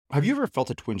Have you ever felt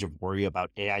a twinge of worry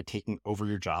about AI taking over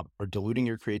your job or diluting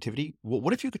your creativity? Well,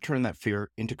 what if you could turn that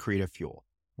fear into creative fuel?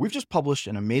 We've just published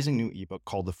an amazing new ebook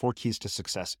called The 4 Keys to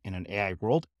Success in an AI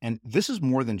World, and this is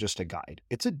more than just a guide.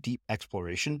 It's a deep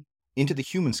exploration into the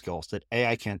human skills that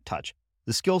AI can't touch,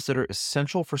 the skills that are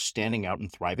essential for standing out and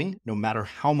thriving, no matter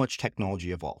how much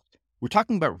technology evolves. We're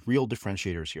talking about real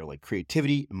differentiators here, like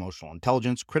creativity, emotional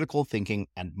intelligence, critical thinking,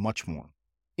 and much more.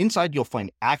 Inside, you'll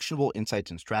find actionable insights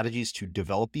and strategies to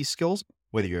develop these skills,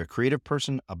 whether you're a creative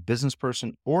person, a business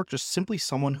person, or just simply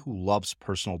someone who loves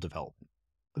personal development.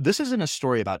 This isn't a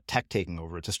story about tech taking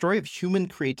over. It's a story of human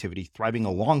creativity thriving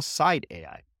alongside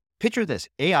AI. Picture this,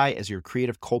 AI as your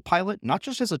creative co-pilot, not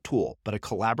just as a tool, but a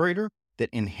collaborator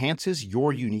that enhances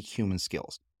your unique human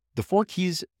skills. The 4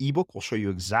 Keys ebook will show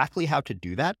you exactly how to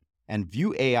do that and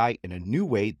view AI in a new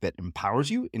way that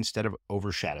empowers you instead of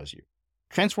overshadows you.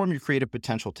 Transform your creative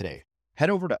potential today. Head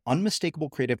over to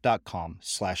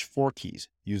unmistakablecreative.com/4keys.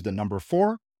 Use the number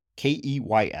 4,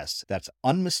 KEYS. That's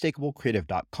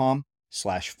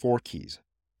unmistakablecreative.com/4keys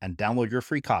and download your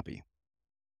free copy.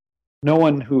 No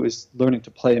one who is learning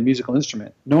to play a musical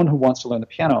instrument, no one who wants to learn the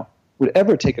piano would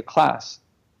ever take a class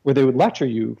where they would lecture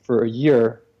you for a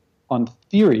year on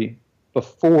theory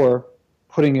before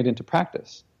putting it into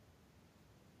practice.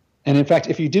 And in fact,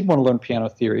 if you did want to learn piano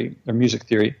theory or music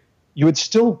theory, you would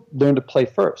still learn to play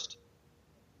first.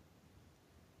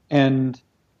 And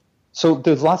so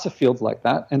there's lots of fields like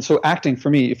that. And so acting for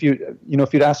me, if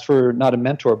you'd asked for not a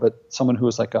mentor, but someone who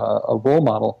was like a role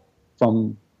model,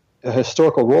 from a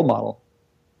historical role model,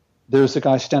 there's a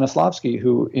guy Stanislavski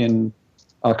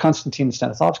Konstantin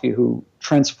Stanislavski, who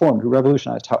transformed, who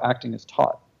revolutionized how acting is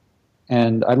taught.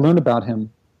 And I learned about him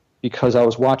because I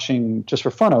was watching, just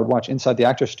for fun, I would watch Inside the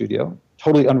Actors Studio,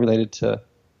 totally unrelated to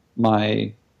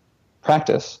my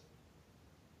practice,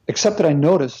 except that I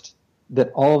noticed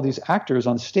that all of these actors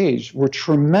on stage were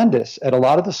tremendous at a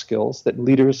lot of the skills that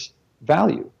leaders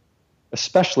value,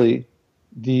 especially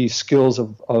the skills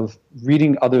of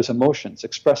reading others' emotions,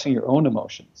 expressing your own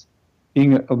emotions,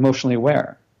 being emotionally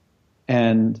aware.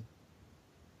 And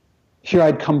here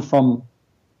I'd come from,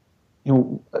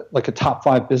 like a top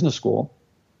 5 business school,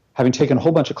 having taken a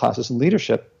whole bunch of classes in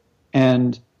leadership,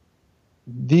 and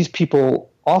these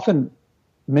people often,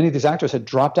 many of these actors had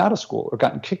dropped out of school or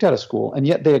gotten kicked out of school, and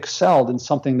yet they excelled in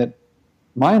something that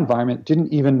my environment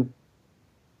didn't even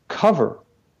cover.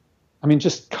 I mean,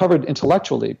 just covered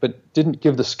intellectually, but didn't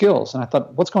give the skills. And I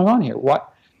thought, what's going on here? Why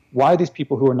are these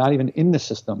people who are not even in the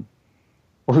system,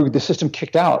 or who the system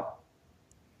kicked out,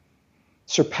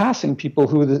 surpassing people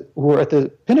who are at the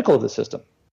pinnacle of the system?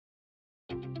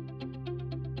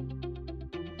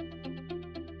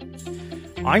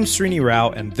 I'm Srini Rao,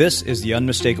 and this is the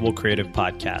Unmistakable Creative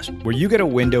Podcast, where you get a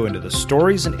window into the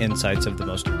stories and insights of the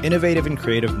most innovative and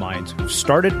creative minds who've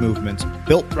started movements,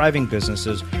 built thriving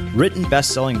businesses, written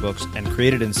best-selling books, and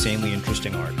created insanely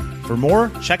interesting art. For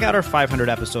more, check out our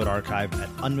 500-episode archive at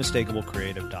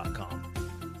unmistakablecreative.com.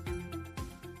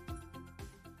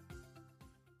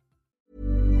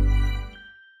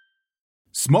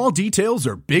 Small details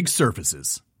are big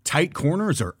surfaces. Tight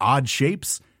corners are odd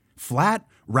shapes. Flat,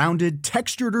 rounded,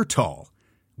 textured, or tall.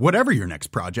 Whatever your next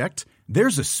project,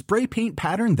 there's a spray paint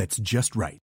pattern that's just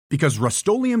right. Because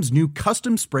Rust-Oleum's new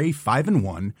Custom Spray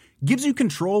 5-in-1 gives you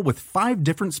control with 5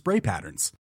 different spray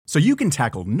patterns. So you can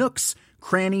tackle nooks,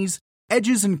 crannies,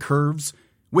 edges, and curves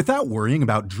without worrying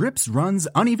about drips, runs,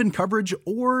 uneven coverage,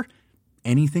 or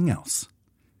anything else.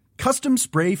 Custom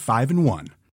Spray 5-in-1.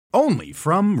 Only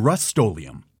from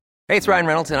Rust-Oleum. Hey, it's Ryan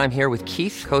Reynolds, and I'm here with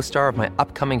Keith, co-star of my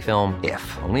upcoming film,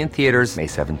 If, only in theaters May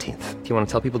 17th. Do you want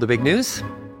to tell people the big news?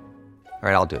 All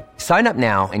right, I'll do it. Sign up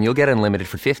now and you'll get unlimited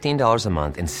for $15 a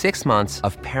month and 6 months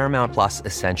of Paramount Plus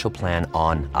Essential Plan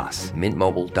on us.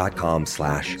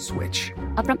 MintMobile.com/switch.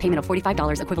 Upfront payment of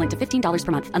 $45 equivalent to $15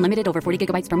 per month. Unlimited over 40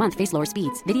 gigabytes per month. Face lower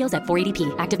speeds. Videos at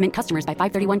 480p. Active Mint customers by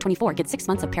 531.24 get 6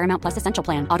 months of Paramount Plus Essential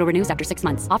Plan. Auto renews after 6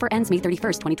 months. Offer ends May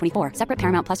 31st, 2024. Separate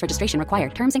Paramount Plus registration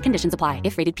required. Terms and conditions apply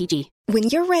if rated PG. When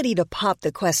you're ready to pop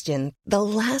the question, the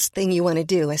last thing you want to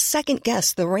do is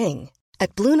second-guess the ring.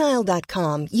 At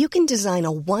BlueNile.com, you can design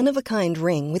a one-of-a-kind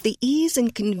ring with the ease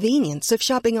and convenience of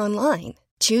shopping online.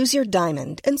 Choose your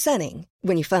diamond and setting.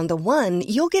 When you find the one,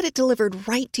 you'll get it delivered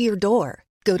right to your door.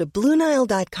 Go to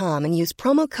BlueNile.com and use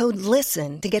promo code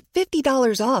LISTEN to get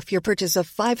 $50 off your purchase of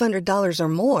 $500 or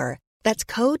more. That's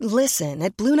code LISTEN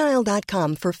at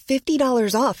BlueNile.com for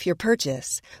 $50 off your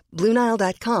purchase.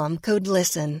 BlueNile.com, code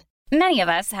LISTEN. Many of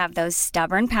us have those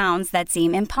stubborn pounds that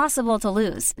seem impossible to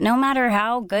lose, no matter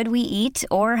how good we eat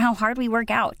or how hard we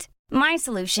work out. My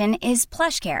solution is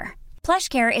PlushCare.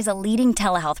 PlushCare is a leading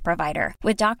telehealth provider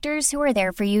with doctors who are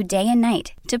there for you day and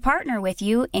night to partner with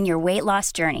you in your weight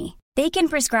loss journey. They can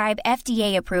prescribe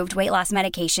FDA-approved weight loss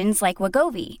medications like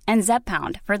Wegovy and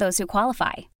Zepbound for those who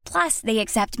qualify. Plus, they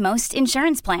accept most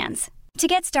insurance plans. To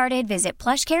get started, visit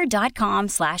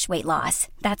plushcare.com/weightloss.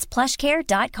 That's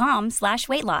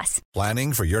plushcare.com/weightloss.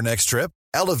 Planning for your next trip?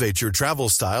 Elevate your travel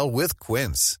style with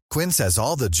Quince. Quince has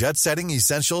all the jet-setting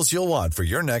essentials you'll want for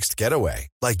your next getaway,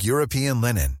 like European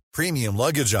linen, premium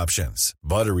luggage options,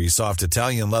 buttery soft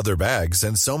Italian leather bags,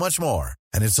 and so much more.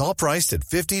 And it's all priced at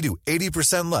 50 to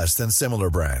 80% less than similar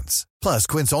brands. Plus,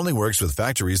 Quince only works with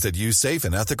factories that use safe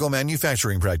and ethical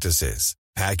manufacturing practices.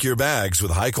 Pack your bags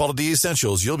with high-quality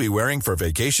essentials you'll be wearing for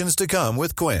vacations to come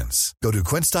with Quince. Go to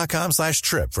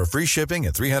quince.com/trip for free shipping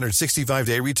and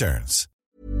 365-day returns.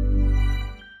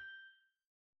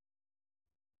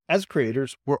 As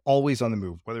creators, we're always on the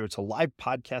move. Whether it's a live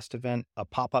podcast event, a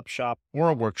pop-up shop, or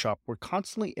a workshop, we're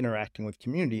constantly interacting with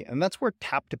community, and that's where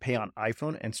Tap to Pay on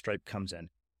iPhone and Stripe comes in.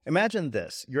 Imagine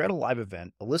this. You're at a live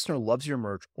event, a listener loves your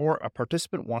merch, or a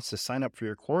participant wants to sign up for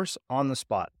your course on the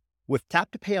spot. With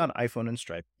Tap to Pay on iPhone and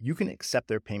Stripe, you can accept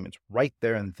their payments right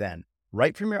there and then,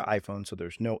 right from your iPhone, so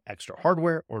there's no extra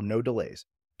hardware or no delays.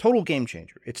 Total game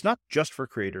changer. It's not just for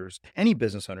creators. Any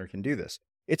business owner can do this.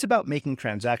 It's about making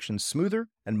transactions smoother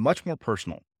and much more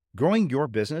personal, growing your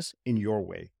business in your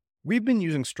way. We've been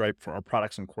using Stripe for our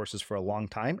products and courses for a long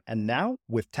time, and now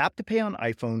with Tap to Pay on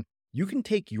iPhone, you can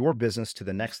take your business to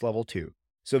the next level too.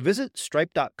 So visit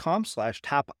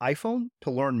stripe.com/tapiphone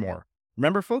to learn more.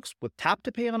 Remember, folks, with Tap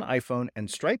to Pay on iPhone and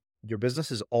Stripe, your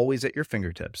business is always at your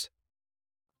fingertips.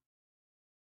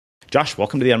 Josh,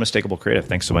 welcome to the Unmistakable Creative.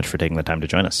 Thanks so much for taking the time to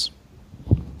join us.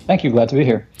 Thank you. Glad to be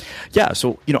here. Yeah.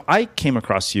 So, I came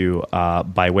across you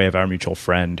by way of our mutual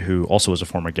friend who also was a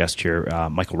former guest here,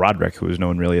 Michael Roderick, who was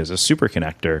known really as a super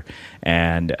connector.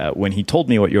 And when he told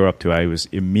me what you're up to, I was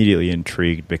immediately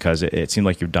intrigued because it seemed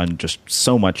like you've done just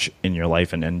so much in your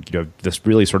life and you have this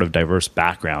really sort of diverse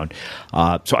background.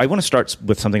 So I want to start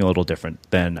with something a little different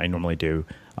than I normally do.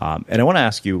 And I want to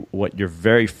ask you what your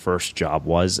very first job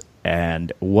was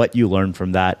and what you learned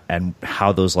from that and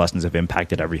how those lessons have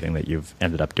impacted everything that you've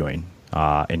ended up doing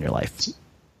in your life.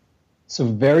 So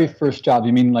very first job,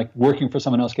 you mean like working for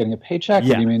someone else getting a paycheck?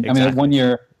 Yeah, or do you mean, exactly. I mean, 1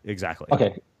 year. Exactly.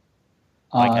 Okay.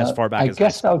 Like as far back I as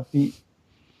guess that would be,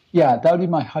 that would be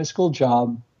my high school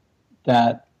job.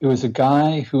 That it was a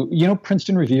guy who,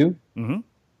 Princeton Review? Mm-hmm.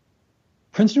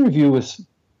 Princeton Review was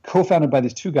co-founded by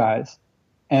these two guys,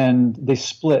 and they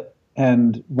split.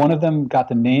 And one of them got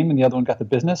the name and the other one got the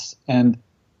business. And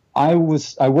I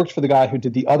worked for the guy who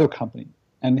did the other company,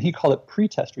 and he called it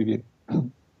Pretest Review.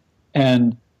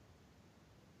 And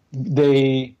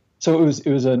it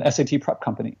was an SAT prep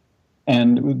company,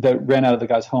 and that ran out of the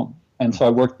guy's home. And so I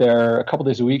worked there a couple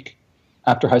days a week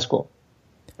after high school.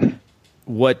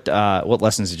 What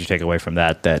lessons did you take away from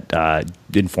that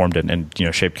informed and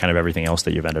shaped kind of everything else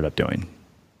that you've ended up doing?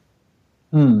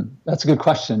 That's a good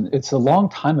question. It's a long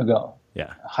time ago.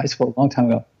 Yeah. High school, a long time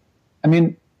ago. I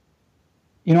mean,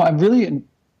 there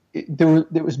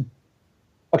was,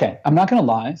 okay, I'm not going to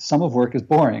lie. Some of work is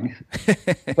boring,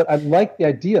 but I like the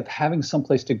idea of having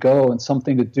someplace to go and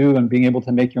something to do and being able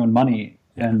to make your own money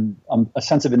and a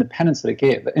sense of independence that it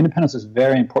gave. But independence was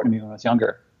very important to me when I was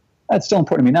younger. It's still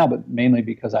important to me now, but mainly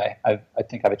because I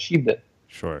think I've achieved it.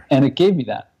 Sure. And it gave me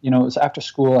that. It was after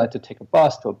school. I had to take a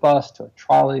bus to a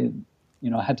trolley. And,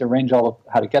 I had to arrange all of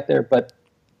how to get there, but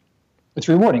it's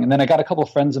rewarding. And then I got a couple of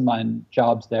friends of mine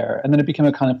jobs there, and then it became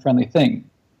a kind of friendly thing.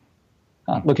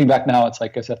 Looking back now, it's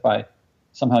like as if I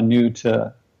somehow knew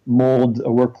to mold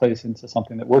a workplace into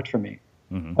something that worked for me.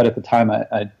 Mm-hmm. But at the time,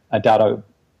 I doubt I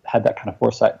had that kind of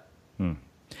foresight.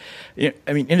 I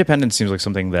mean, independence seems like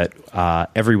something that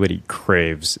everybody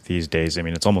craves these days. I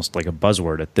mean, it's almost like a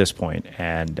buzzword at this point.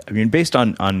 And I mean, based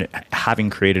on having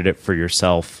created it for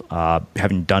yourself,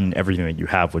 having done everything that you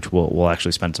have, which we'll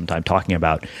actually spend some time talking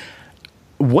about,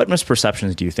 what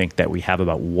misperceptions do you think that we have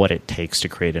about what it takes to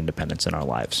create independence in our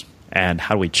lives? And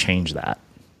how do we change that?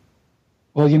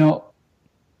 Well,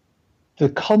 the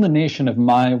culmination of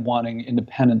my wanting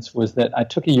independence was that I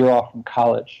took a year off from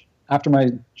college. After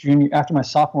my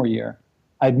sophomore year,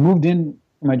 I'd moved in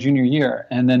for my junior year,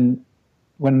 and then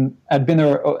when I'd been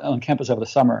there on campus over the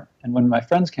summer, and when my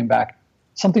friends came back,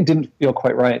 something didn't feel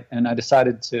quite right, and I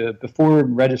decided to, before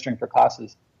registering for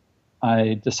classes,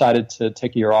 I decided to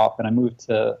take a year off, and I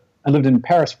lived in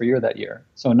Paris for a year that year,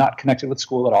 so not connected with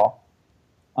school at all.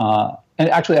 And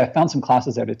actually, I found some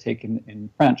classes there to take in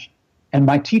French, and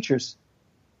my teachers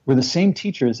were the same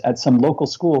teachers at some local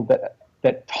school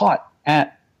that taught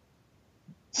at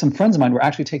some friends of mine were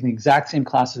actually taking the exact same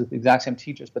classes with the exact same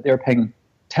teachers, but they were paying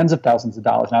tens of thousands of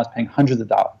dollars, and I was paying hundreds of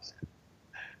dollars.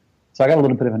 So I got a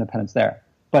little bit of independence there.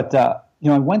 But I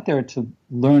went there to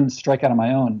learn strike out on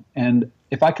my own. And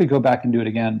if I could go back and do it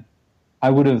again, I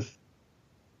would have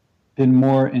been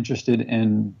more interested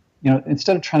in,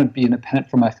 instead of trying to be independent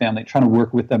from my family, trying to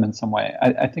work with them in some way.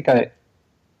 I think I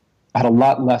had a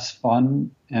lot less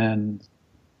fun and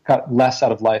got less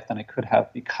out of life than I could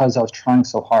have because I was trying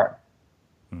so hard.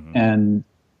 Mm-hmm. And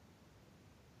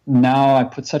now I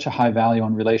put such a high value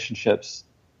on relationships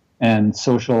and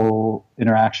social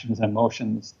interactions and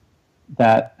emotions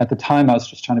that at the time I was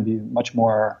just trying to be much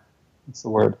more,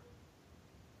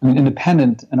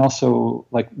 independent and also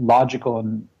like logical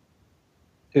and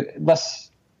less,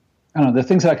 the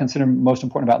things that I consider most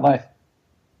important about life,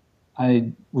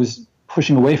 I was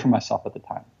pushing away from myself at the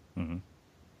time. Mm-hmm.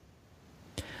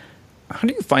 How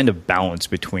do you find a balance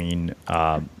between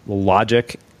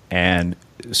logic and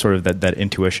sort of that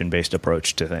intuition-based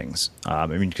approach to things?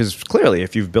 Because clearly,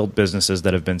 if you've built businesses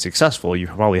that have been successful, you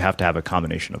probably have to have a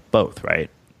combination of both, right?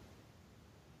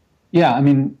 Yeah,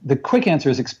 the quick answer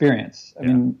is experience.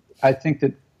 I think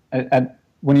that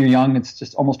when you're young, it's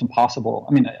just almost impossible.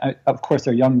 Of course,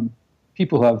 there are young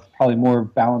people who have probably more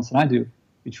balance than I do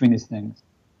between these things.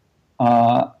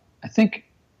 I think,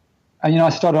 I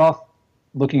started off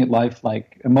looking at life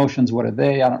like emotions. What are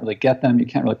they? I don't really get them. You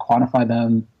can't really quantify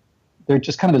them. They're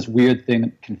just kind of this weird thing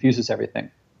that confuses everything.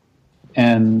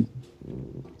 And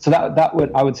so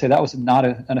I would say that was not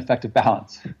an effective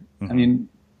balance. Mm-hmm.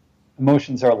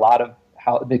 Emotions are a lot of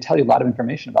how they tell you a lot of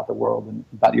information about the world and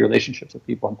about your relationships with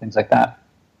people and things like that.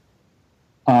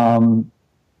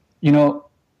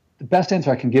 The best answer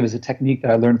I can give is a technique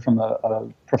that I learned from a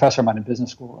professor of mine in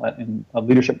business school, a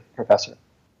leadership professor.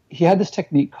 He had this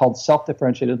technique called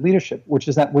self-differentiated leadership, which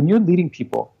is that when you're leading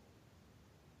people,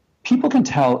 people can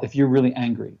tell if you're really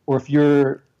angry or if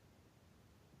you're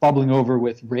bubbling over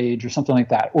with rage or something like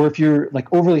that, or if you're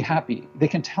like overly happy. They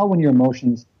can tell when your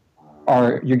emotions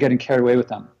you're getting carried away with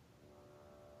them.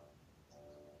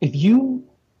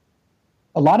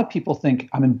 A lot of people think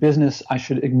I'm in business, I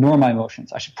should ignore my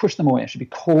emotions. I should push them away. I should be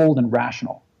cold and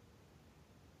rational.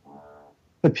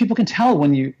 But people can tell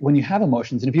when you have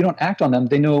emotions, and if you don't act on them,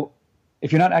 they know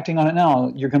if you're not acting on it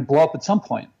now, you're going to blow up at some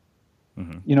point.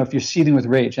 Mm-hmm. If you're seething with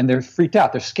rage and they're freaked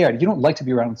out, they're scared. You don't like to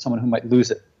be around someone who might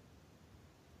lose it.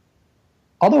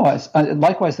 Otherwise,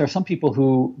 likewise, there are some people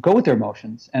who go with their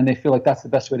emotions and they feel like that's the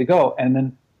best way to go, and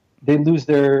then they lose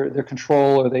their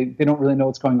control, or they don't really know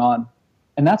what's going on.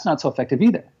 And that's not so effective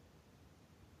either.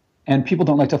 And people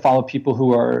don't like to follow people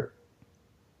who are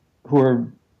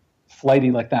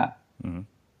flighty like that. Mm-hmm.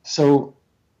 So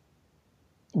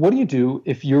what do you do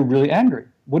if you're really angry?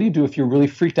 What do you do if you're really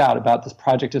freaked out about this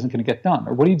project isn't going to get done?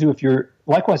 Or what do you do if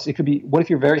likewise, it could be, what if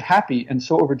you're very happy and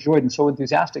so overjoyed and so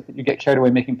enthusiastic that you get carried away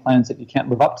making plans that you can't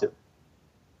live up to?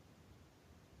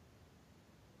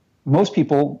 Most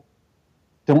people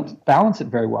don't balance it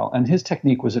very well, and his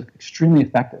technique was extremely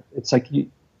effective. It's like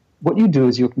what you do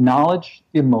is you acknowledge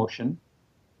the emotion,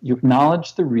 you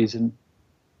acknowledge the reason,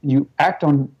 and you act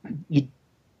on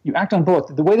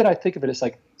both. The way that I think of it is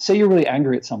like, say you're really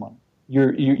angry at someone.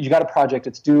 You got a project,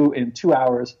 it's due in 2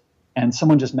 hours, and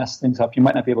someone just messed things up. You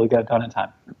might not be able to get it done in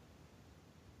time.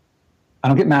 I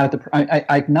don't get mad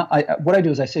at what I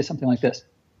do is I say something like this.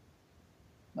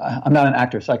 I'm not an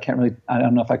actor, so I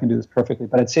don't know if I can do this perfectly,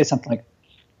 but I'd say something like,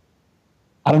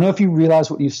 I don't know if you realize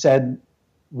what you said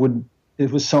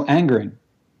it was so angering,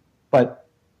 but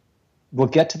we'll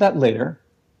get to that later.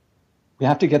 We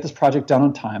have to get this project done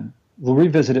on time. We'll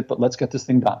revisit it, but let's get this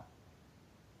thing done.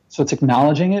 So it's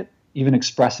acknowledging it, even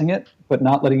expressing it, but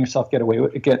not letting yourself get away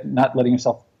with it, not letting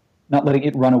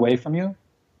it run away from you.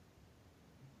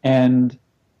 And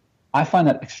I find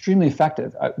that extremely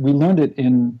effective. We learned it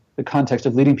in the context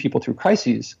of leading people through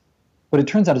crises, but it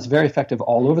turns out it's very effective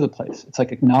all over the place. It's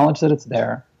like, acknowledge that it's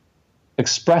there,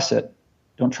 express it,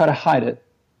 don't try to hide it,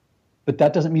 but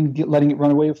that doesn't mean letting it run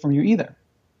away from you either.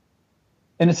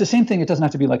 And it's the same thing. It doesn't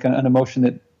have to be like an emotion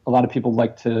that a lot of people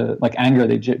like anger,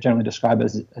 they generally describe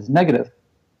as negative,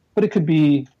 but it could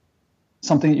be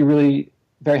something that you're really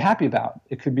very happy about.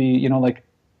 It could be,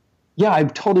 yeah, I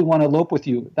totally want to elope with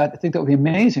you. I think that would be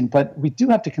amazing, but we do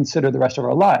have to consider the rest of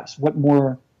our lives. What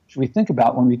more should we think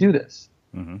about when we do this?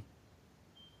 Mm-hmm.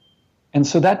 And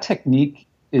so that technique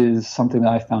is something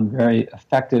that I found very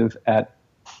effective at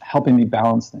helping me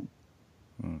balance things.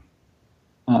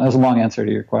 That was a long answer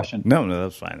to your question. No,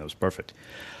 that's fine. That was perfect.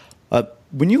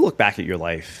 When you look back at your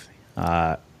life,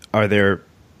 are there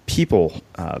people,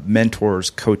 mentors,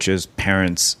 coaches,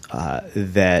 parents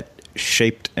that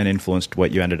shaped and influenced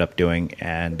what you ended up doing,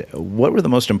 and what were the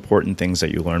most important things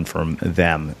that you learned from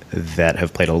them that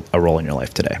have played a role in your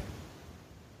life today?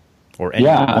 Or any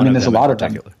there's a lot of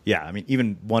them. Yeah, I mean,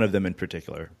 even one of them in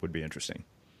particular would be interesting.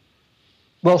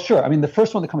 Well, sure. I mean, the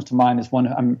first one that comes to mind is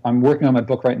one I'm working on my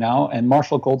book right now, and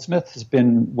Marshall Goldsmith has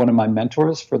been one of my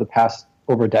mentors for the past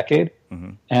over a decade,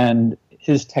 and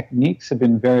his techniques have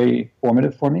been very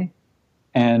formative for me,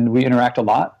 and we interact a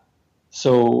lot.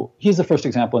 So he's the first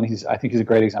example, and I think he's a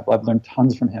great example. I've learned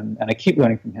tons from him, and I keep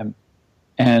learning from him.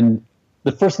 And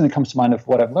the first thing that comes to mind of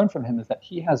what I've learned from him is that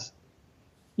he has,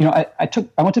 I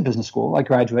went to business school, I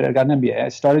graduated, I got an MBA,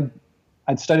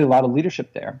 I'd studied a lot of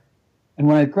leadership there. And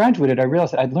when I graduated, I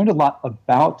realized that I'd learned a lot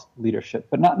about leadership,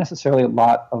 but not necessarily a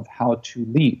lot of how to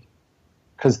lead,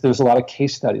 because there's a lot of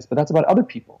case studies, but that's about other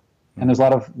people. And there's a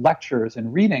lot of lectures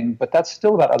and reading, but that's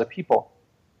still about other people.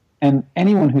 And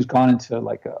anyone who's gone into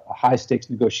like a high stakes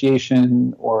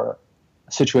negotiation or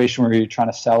a situation where you're trying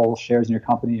to sell shares in your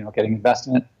company, getting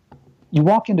invested in it, you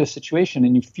walk into a situation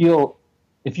and you feel,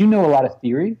 if you know a lot of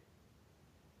theory,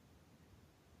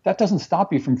 that doesn't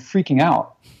stop you from freaking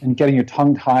out and getting your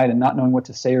tongue tied and not knowing what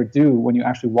to say or do when you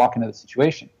actually walk into the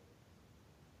situation.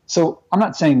 So I'm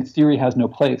not saying theory has no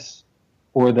place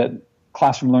or that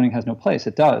classroom learning has no place.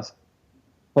 It does.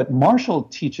 But Marshall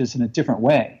teaches in a different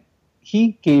way.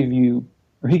 He gave me,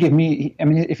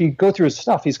 if you go through his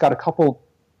stuff, he's got a couple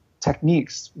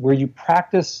techniques where you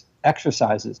practice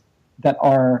exercises that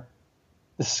are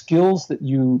the skills that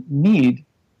you need,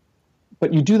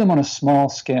 but you do them on a small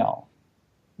scale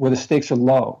where the stakes are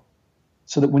low,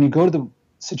 so that when you go to the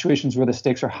situations where the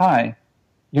stakes are high,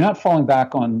 you're not falling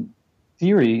back on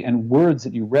theory and words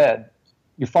that you read.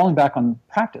 You're falling back on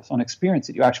practice, on experience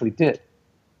that you actually did.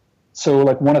 So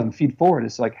like one of them, feed forward,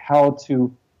 is like how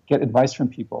to get advice from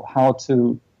people, how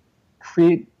to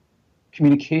create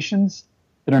communications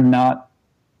that are not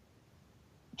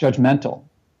judgmental,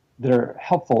 that are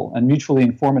helpful and mutually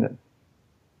informative.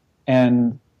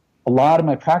 And a lot of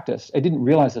my practice, I didn't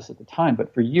realize this at the time,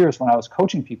 but for years when I was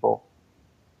coaching people,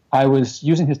 I was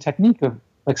using his technique of,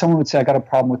 like, someone would say, I got a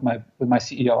problem with my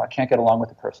CEO, I can't get along with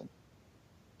the person.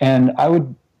 And I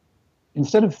would,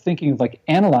 instead of thinking of like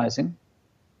analyzing,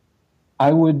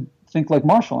 I would think like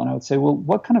Marshall, and I would say, well,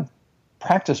 what kind of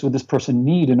practice would this person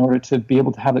need in order to be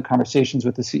able to have the conversations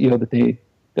with the CEO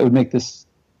that would make this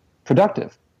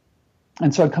productive?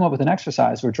 And so I'd come up with an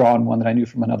exercise or draw on one that I knew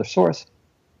from another source,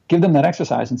 give them that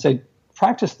exercise and say,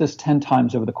 practice this 10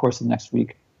 times over the course of the next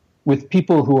week with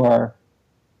people who are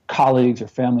colleagues or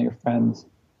family or friends.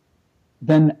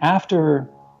 Then after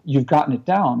you've gotten it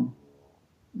down,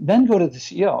 then go to the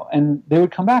CEO. And they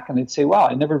would come back and they'd say, wow,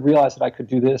 I never realized that I could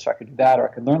do this, or I could do that, or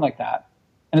I could learn like that.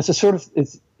 And it's a sort of,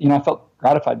 I felt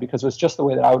gratified because it was just the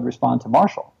way that I would respond to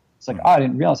Marshall. It's like, I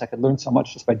didn't realize I could learn so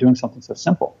much just by doing something so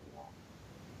simple.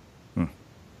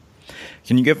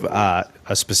 Can you give a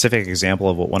specific example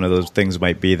of what one of those things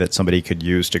might be that somebody could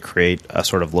use to create a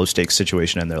sort of low-stakes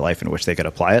situation in their life in which they could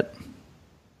apply it?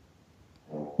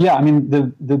 Yeah, I mean,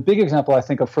 the big example I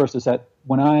think of first is that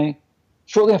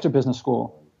shortly after business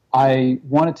school, I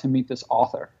wanted to meet this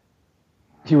author.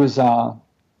 He was,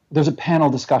 there's a panel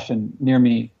discussion near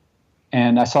me,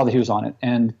 and I saw that he was on it.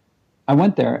 And I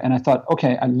went there, and I thought,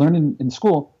 okay, I learned in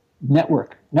school,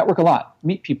 network a lot,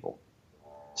 meet people.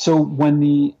 So when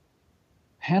the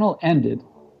panel ended,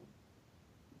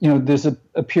 there's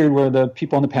a period where the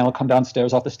people on the panel come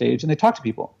downstairs off the stage and they talk to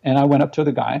people. And I went up to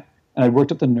the guy and I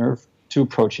worked up the nerve to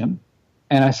approach him.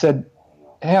 And I said,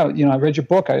 hey, I read your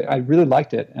book. I really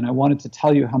liked it. And I wanted to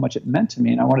tell you how much it meant to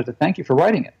me. And I wanted to thank you for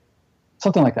writing it.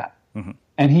 Something like that. Mm-hmm.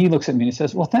 And he looks at me and he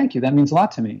says, well, thank you. That means a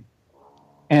lot to me.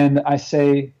 And I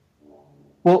say,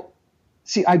 well,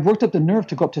 see, I'd worked up the nerve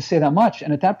to go up to say that much.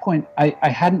 And at that point, I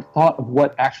hadn't thought of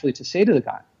what actually to say to the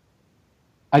guy.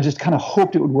 I just kind of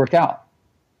hoped it would work out.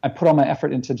 I put all my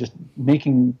effort into just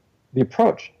making the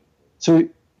approach. So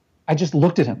I just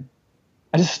looked at him.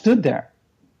 I just stood there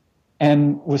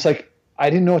and was like, I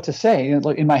didn't know what to say. And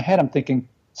in my head, I'm thinking,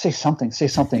 say something.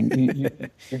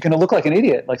 You're going to look like an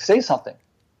idiot. Like, say something.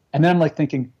 And then I'm like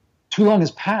thinking, too long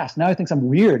has passed. Now he thinks I'm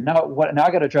weird. Now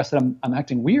I got to address that I'm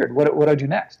acting weird. What do I do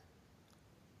next?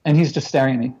 And he's just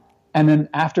staring at me. And then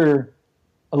after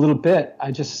a little bit,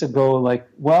 I just go like,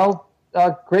 well,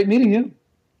 great meeting you.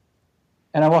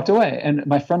 And I walked away, and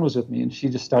my friend was with me, and she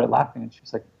just started laughing, and she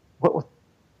was like, what?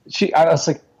 I was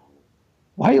like,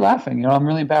 why are you laughing? I'm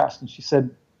really embarrassed. And she said,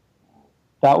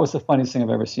 that was the funniest thing I've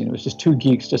ever seen. It was just two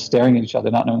geeks just staring at each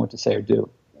other, not knowing what to say or do.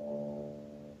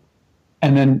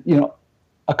 And then,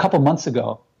 a couple months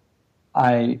ago,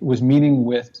 I was meeting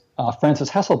with Frances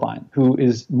Hesselbein, who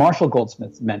is Marshall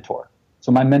Goldsmith's mentor.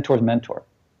 So my mentor's mentor.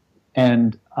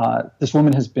 And this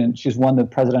woman she's won the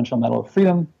Presidential Medal of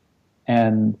Freedom,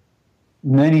 and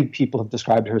many people have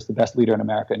described her as the best leader in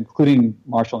America, including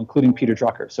Marshall, including Peter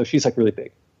Drucker. So she's like really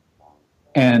big.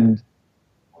 And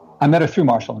I met her through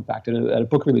Marshall, in fact, at a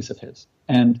book release of his.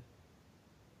 And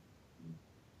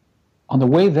on the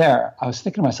way there, I was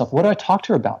thinking to myself, what do I talk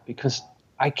to her about? Because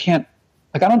I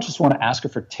don't just want to ask her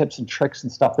for tips and tricks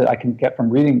and stuff that I can get from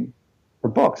reading her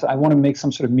books. I want to make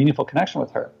some sort of meaningful connection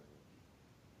with her.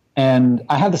 And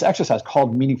I have this exercise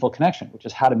called Meaningful Connection, which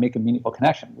is how to make a meaningful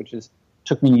connection, which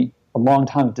took me a long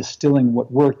time of distilling what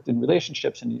worked in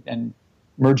relationships and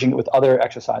merging it with other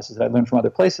exercises that I learned from other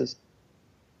places.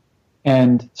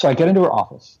 And so I get into her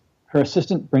office. Her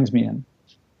assistant brings me in,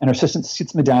 and her assistant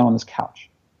sits me down on this couch.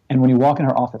 And when you walk in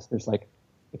her office, there's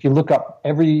if you look up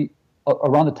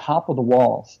around the top of the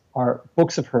walls are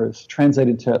books of hers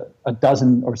translated to a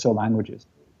dozen or so languages.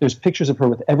 There's pictures of her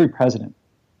with every president.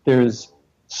 There's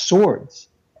swords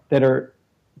that are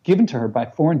given to her by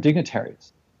foreign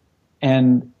dignitaries.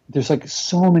 And there's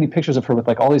so many pictures of her with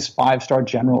all these 5-star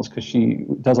generals, because she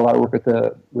does a lot of work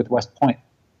with West Point.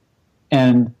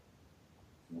 And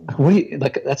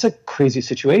that's a crazy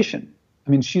situation. I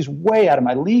mean, she's way out of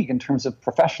my league in terms of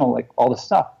professional, all this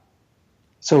stuff.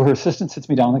 So her assistant sits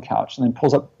me down on the couch and then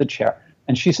pulls up the chair,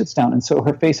 and she sits down. And so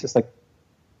her face is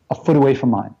a foot away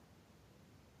from mine.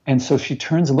 And so she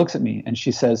turns and looks at me and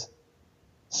she says,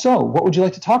 "So, what would you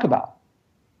like to talk about?"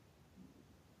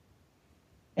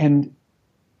 And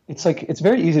it's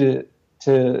very easy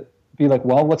to be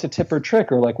well, what's a tip or a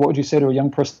trick? Or what would you say to a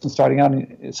young person starting out?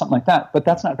 Something like that. But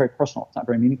that's not very personal. It's not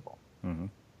very meaningful. Mm-hmm.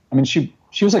 I mean, she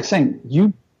was saying,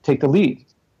 you take the lead.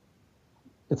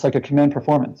 It's like a command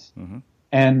performance. Mm-hmm.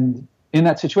 And in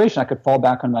that situation, I could fall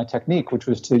back on my technique, which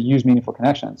was to use meaningful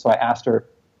connection. So I asked her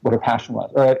what her passion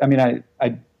was. Or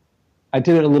I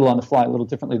did it a little on the fly, a little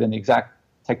differently than the exact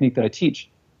technique that I teach.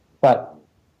 But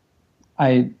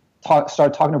I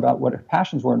started talking about what her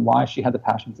passions were and why she had the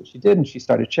passions that she did, and she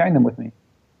started sharing them with me.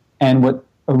 And what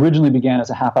originally began as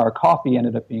a half-hour coffee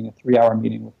ended up being a 3-hour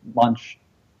meeting with lunch.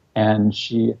 And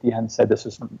she, at the end, said this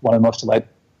was one of the most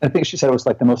I think she said it was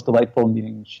the most delightful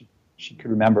meeting she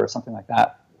could remember, or something like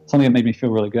that. Something that made me feel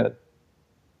really good.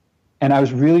 And I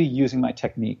was really using my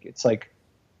technique. It's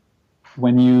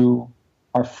when you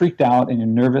are freaked out and you're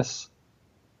nervous,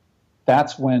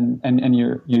 that's when, and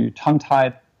you're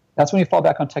tongue-tied, that's when you fall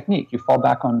back on technique. You fall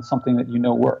back on something that you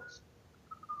know works.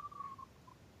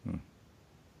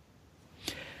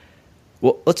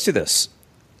 Well, let's do this.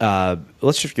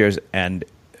 Let's shift gears and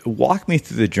walk me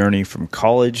through the journey from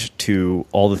college to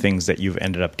all the things that you've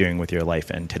ended up doing with your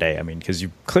life and today. I mean, because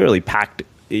you clearly packed,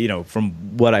 from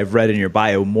what I've read in your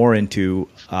bio, more into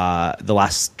the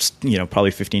last,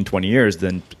 probably 15, 20 years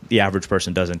than the average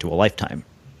person does into a lifetime.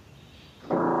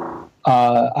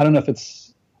 I don't know if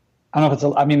it's,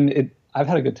 I've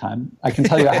had a good time. I can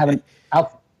tell you,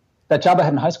 that job I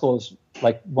had in high school is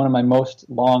one of my most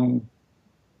long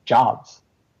jobs.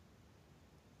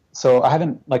 So I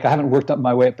haven't worked up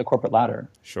my way up the corporate ladder.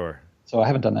 Sure. So I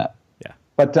haven't done that. Yeah.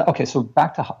 But okay, so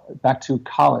back to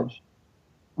college.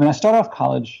 I mean, I started off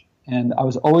college, and I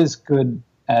was always good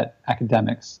at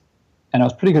academics, and I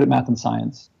was pretty good at math and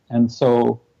science. And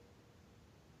so,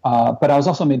 but I was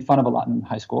also made fun of a lot in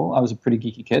high school. I was a pretty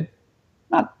geeky kid,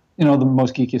 not the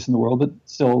most geekiest in the world, but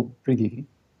still pretty geeky.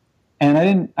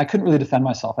 And I couldn't really defend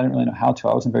myself. I didn't really know how to.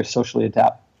 I wasn't very socially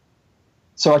adept.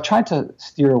 So I tried to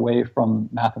steer away from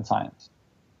math and science.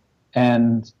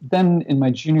 And then in my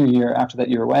junior year, after that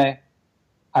year away,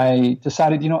 I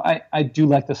decided, I do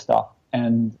like this stuff.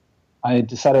 And I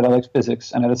decided I liked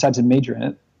physics, and I decided to major in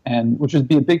it, and which would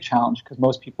be a big challenge because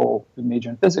most people who major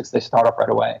in physics, they start off right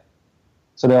away.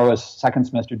 So there was second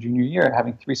semester, junior year,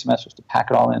 having 3 semesters to pack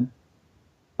it all in.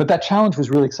 But that challenge was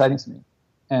really exciting to me.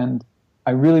 And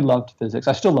I really loved physics.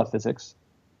 I still love physics.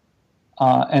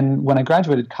 And when I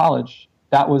graduated college,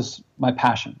 that was my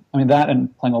passion. I mean, that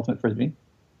and playing Ultimate Frisbee,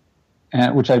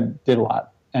 which I did a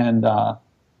lot. And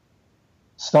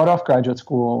start off graduate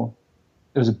school,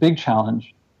 it was a big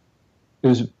challenge. It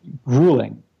was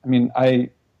grueling. I mean, I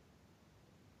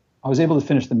was able to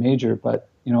finish the major, but,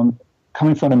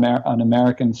 coming from an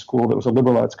American school that was a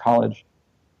liberal arts college,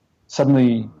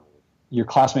 suddenly you're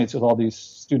classmates with all these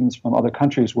students from other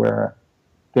countries where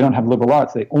they don't have liberal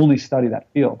arts. They only study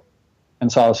that field.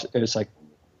 And so it was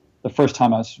the first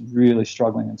time I was really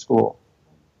struggling in school.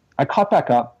 I caught back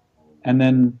up, but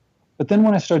then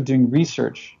when I started doing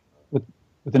research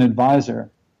with an advisor,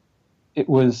 it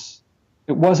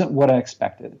wasn't what I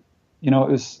expected.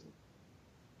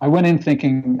 I went in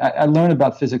thinking, I learned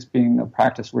about physics being a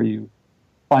practice where you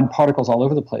find particles all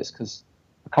over the place because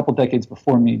couple decades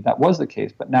before me, that was the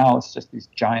case, but now it's just these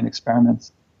giant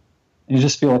experiments. And you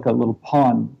just feel like a little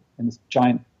pawn in this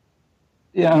giant,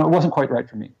 it wasn't quite right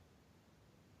for me.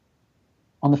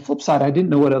 On the flip side, I didn't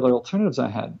know what other alternatives I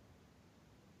had.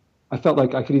 I felt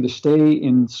like I could either stay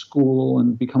in school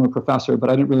and become a professor, but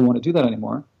I didn't really want to do that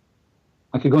anymore.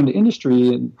 I could go into industry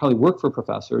and probably work for a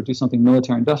professor or do something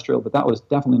military industrial, but that was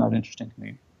definitely not interesting to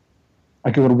me.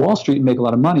 I could go to Wall Street and make a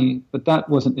lot of money, but that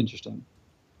wasn't interesting.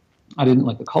 I didn't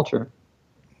like the culture.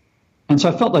 And so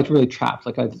I felt like really trapped,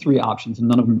 like I had 3 options and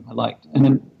none of them I liked. And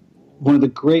then one of the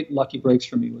great lucky breaks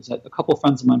for me was that a couple of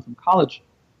friends of mine from college,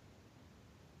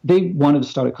 they wanted to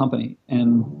start a company,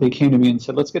 and they came to me and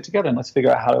said, let's get together and let's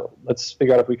figure out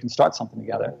if we can start something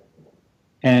together.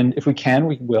 And if we can,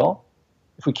 we will.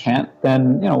 If we can't,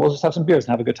 then we'll just have some beers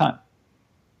and have a good time.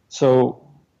 So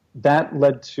that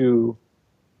led to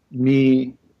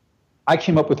me. I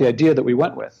came up with the idea that we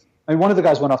went with. I mean, one of the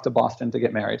guys went off to Boston to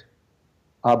get married,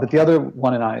 but the other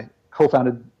one and I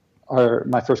co-founded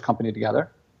my first company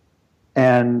together,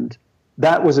 and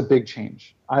that was a big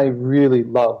change. I really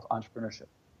love entrepreneurship.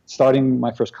 Starting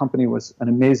my first company was an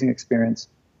amazing experience.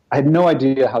 I had no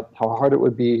idea how hard it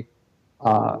would be,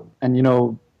 and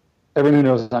everyone who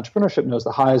knows entrepreneurship knows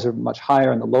the highs are much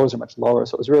higher and the lows are much lower.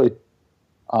 So it was really,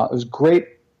 it was great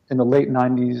in the late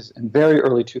 90s and very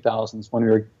early 2000s when we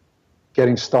were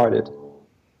getting started.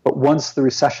 But once the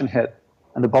recession hit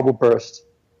and the bubble burst,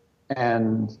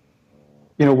 and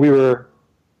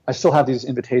I still have these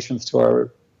invitations to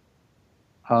our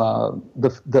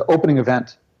the opening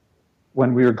event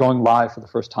when we were going live for the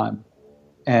first time,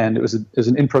 and it was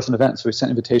an in-person event. So we sent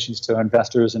invitations to our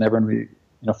investors and everyone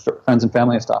friends and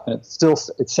family and stuff. And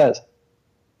it says,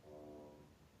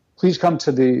 please come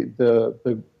to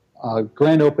the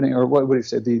grand opening, or what would you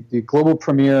say, the global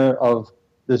premiere of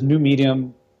this new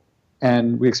medium.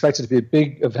 And we expect it to be a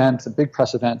big event, a big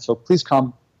press event. So please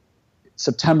come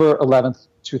September 11th,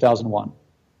 2001.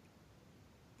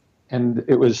 And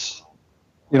it was,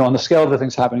 on the scale of the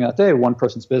things happening that day, one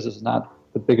person's business is not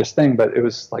the biggest thing, but it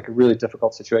was like a really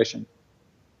difficult situation.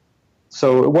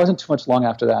 So it wasn't too much long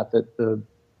after that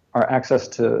our access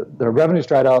to the revenues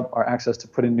dried up, our access to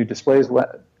put in new displays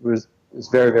was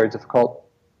very, very difficult.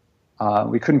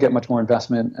 We couldn't get much more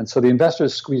investment. And so the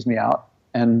investors squeezed me out.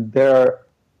 And there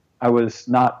I was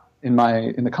not in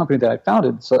the company that I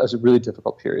founded. So it was a really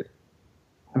difficult period.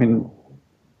 I mean,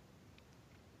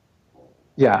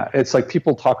 yeah, it's like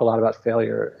people talk a lot about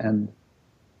failure and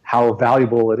how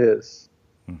valuable it is.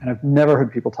 And I've never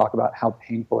heard people talk about how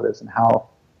painful it is and how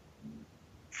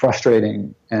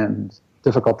frustrating and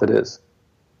difficult it is.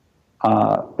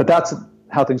 But that's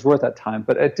how things were at that time.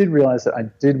 But I did realize that I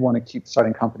did want to keep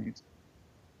starting companies.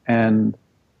 And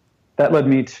that led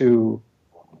me to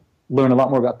learn a lot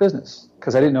more about business,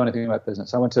 because I didn't know anything about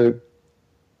business. I went to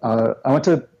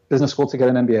business school to get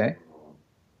an MBA.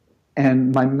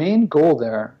 And my main goal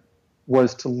there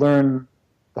was to learn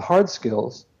the hard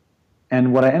skills.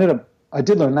 And what I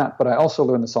did learn that, but I also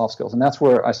learned the soft skills. And that's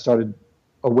where I started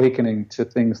awakening to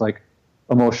things like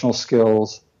emotional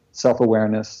skills,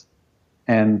 self-awareness,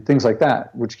 and things like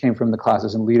that, which came from the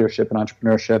classes in leadership and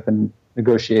entrepreneurship and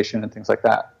negotiation and things like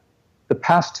that. The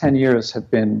past 10 years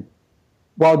have been,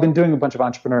 while I've been doing a bunch of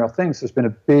entrepreneurial things, there's been a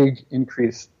big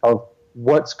increase of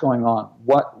what's going on.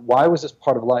 Why was this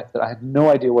part of life that I had no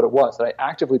idea what it was, that I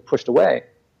actively pushed away,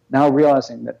 now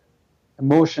realizing that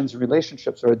emotions and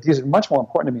relationships these are much more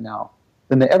important to me now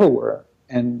than they ever were.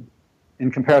 And in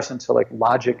comparison to like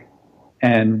logic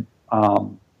and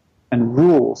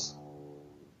rules,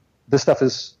 this stuff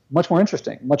is much more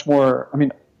interesting, much more,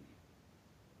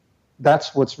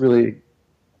 that's what's really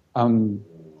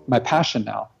my passion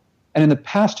now. And in the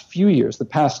past few years, the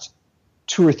past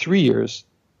 2 or 3 years,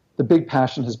 the big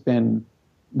passion has been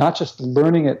not just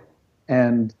learning it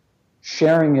and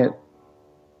sharing it,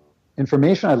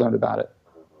 information I learned about it,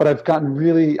 but I've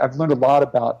learned a lot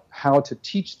about how to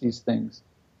teach these things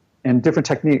and different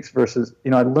techniques versus,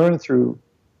 I learned through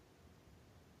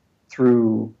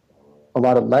a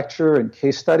lot of lecture and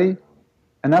case study,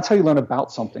 and that's how you learn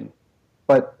about something,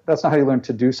 but that's not how you learn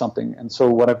to do something. And so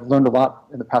what I've learned a lot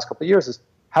in the past couple of years is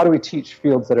how do we teach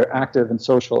fields that are active and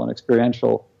social and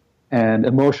experiential and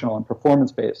emotional and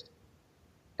performance-based.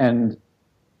 And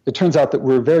it turns out that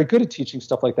we're very good at teaching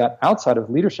stuff like that outside of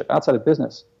leadership, outside of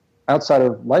business, outside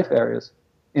of life areas,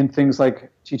 in things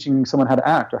like teaching someone how to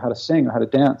act or how to sing or how to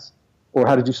dance or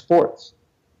how to do sports.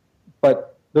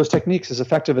 But those techniques, as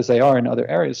effective as they are in other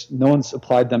areas, no one's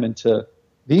applied them into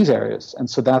these areas. And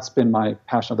so that's been my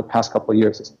passion of the past couple of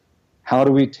years, is how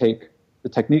do we take the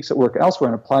techniques that work elsewhere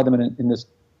and apply them in this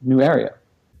new area?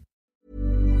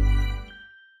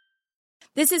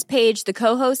 This is Paige, the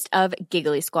co-host of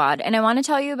Giggly Squad, and I want to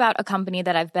tell you about a company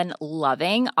that I've been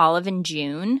loving, Olive &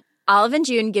 June. Olive &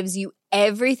 June gives you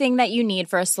everything that you need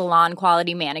for a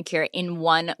salon-quality manicure in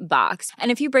one box.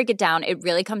 And if you break it down, it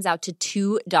really comes out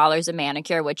to $2 a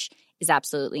manicure, which is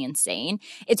absolutely insane.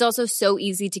 It's also so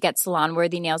easy to get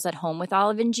salon-worthy nails at home with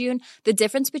Olive & June. The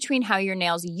difference between how your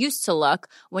nails used to look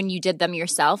when you did them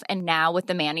yourself and now with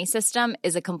the Mani system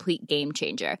is a complete game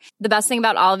changer. The best thing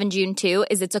about Olive & June, too,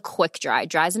 is it's a quick dry.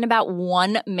 Dries in about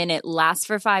 1 minute, lasts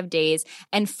for 5 days,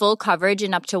 and full coverage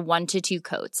in up to 1 to 2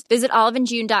 coats. Visit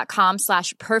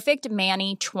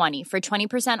oliveandjune.com/perfectmani20 for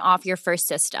 20% off your first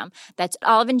system. That's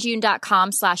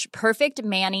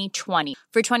oliveandjune.com/perfectmani20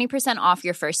 for 20% off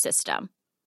your first system.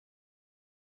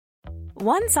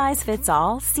 One size fits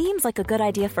all seems like a good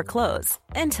idea for clothes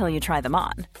until you try them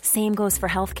on. Same goes for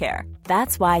healthcare.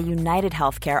 That's why United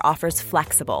Healthcare offers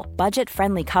flexible,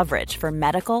 budget-friendly coverage for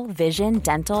medical, vision,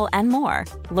 dental, and more.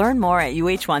 Learn more at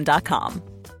uh1.com.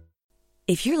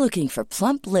 If you're looking for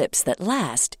plump lips that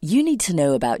last, you need to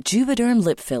know about Juvederm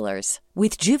lip fillers.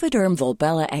 With Juvederm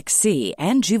Volbella XC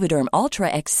and Juvederm Ultra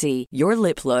XC, your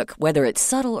lip look, whether it's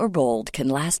subtle or bold, can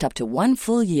last up to 1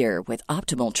 full year with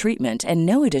optimal treatment and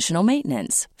no additional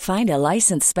maintenance. Find a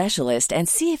licensed specialist and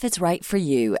see if it's right for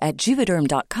you at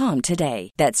Juvederm.com today.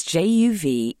 That's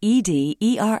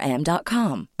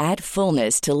JUVEDERM.com. Add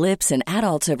fullness to lips in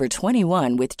adults over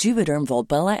 21 with Juvederm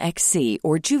Volbella XC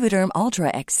or Juvederm Ultra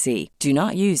XC. Do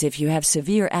not use if you have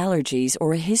severe allergies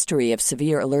or a history of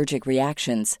severe allergic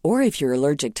reactions, or if you're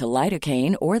allergic to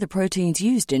lidocaine or the proteins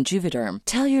used in Juvederm.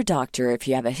 Tell your doctor if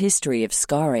you have a history of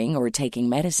scarring or taking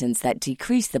medicines that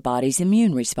decrease the body's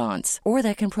immune response or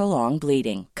that can prolong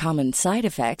bleeding. Common side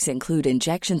effects include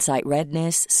injection site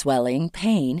redness, swelling,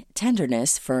 pain,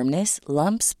 tenderness, firmness,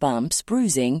 lumps, bumps,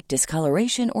 bruising,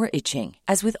 discoloration, or itching.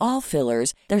 As with all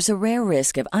fillers, there's a rare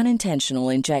risk of unintentional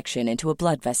injection into a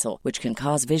blood vessel, which can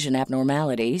cause vision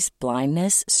abnormalities,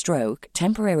 blindness, stroke,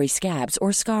 temporary scabs,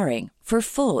 or scarring. For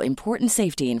full, important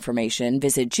safety information,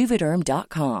 visit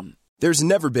Juvederm.com. There's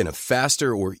never been a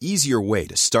faster or easier way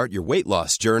to start your weight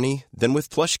loss journey than with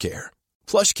PlushCare.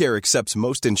 PlushCare accepts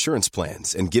most insurance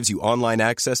plans and gives you online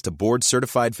access to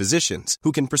board-certified physicians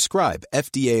who can prescribe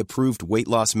FDA-approved weight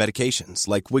loss medications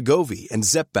like Wegovy and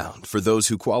Zepbound for those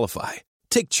who qualify.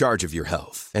 Take charge of your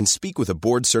health and speak with a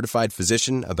board-certified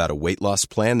physician about a weight loss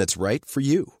plan that's right for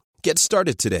you. Get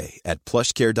started today at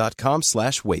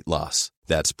plushcare.com/weight-loss.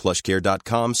 That's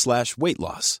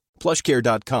plushcare.com/weight-loss.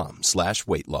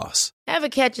 plushcare.com/weight-loss. Ever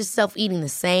catch yourself eating the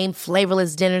same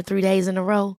flavorless dinner 3 days in a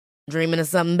row? Dreaming of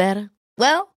something better?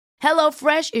 Well,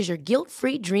 HelloFresh is your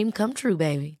guilt-free dream come true,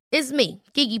 baby. It's me,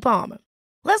 Keke Palmer.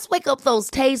 Let's wake up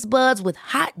those taste buds with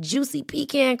hot, juicy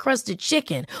pecan-crusted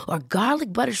chicken or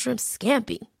garlic butter shrimp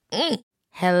scampi.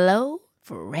 Hello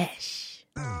Fresh.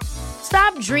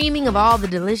 Stop dreaming of all the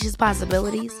delicious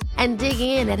possibilities and dig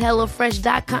in at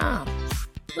HelloFresh.com.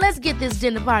 Let's get this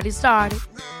dinner party started.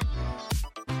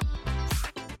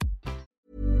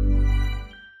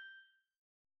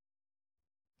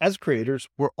 As creators,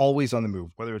 we're always on the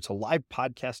move. Whether it's a live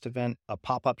podcast event, a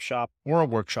pop-up shop, or a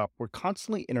workshop, we're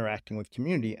constantly interacting with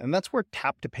community, and that's where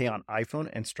Tap to Pay on iPhone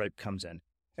and Stripe comes in.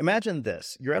 Imagine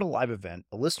this. You're at a live event,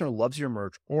 a listener loves your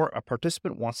merch, or a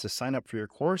participant wants to sign up for your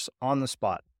course on the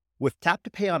spot. With Tap to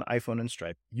Pay on iPhone and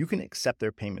Stripe, you can accept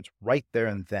their payments right there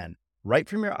and then, right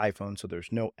from your iPhone, so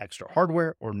there's no extra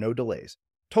hardware or no delays.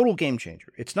 Total game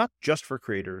changer. It's not just for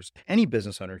creators. Any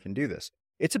business owner can do this.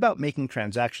 It's about making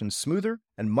transactions smoother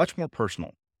and much more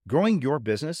personal, growing your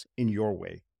business in your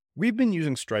way. We've been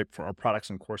using Stripe for our products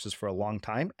and courses for a long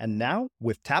time, and now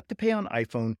with Tap to Pay on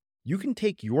iPhone, you can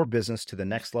take your business to the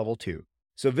next level too.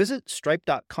 So visit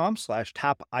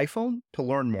stripe.com/tapiphone to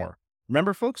learn more.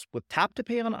 Remember, folks, with Tap to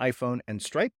Pay on iPhone and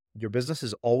Stripe, your business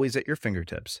is always at your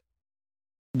fingertips.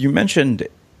 You mentioned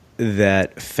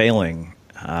that failing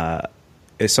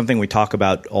is something we talk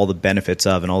about all the benefits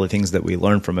of and all the things that we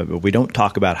learn from it, but we don't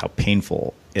talk about how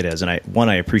painful it is. And I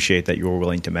appreciate that you were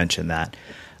willing to mention that.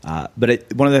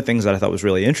 But one of the things that I thought was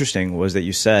really interesting was that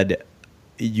you said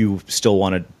you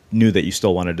knew that you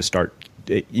still wanted to start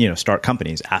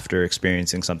companies after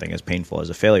experiencing something as painful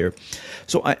as a failure.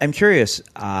 So I'm curious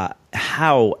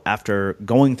how, after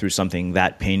going through something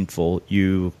that painful,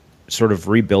 you sort of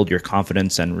rebuild your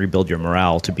confidence and rebuild your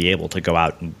morale to be able to go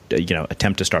out and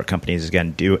attempt to start companies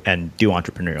again, do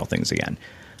entrepreneurial things again.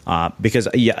 Because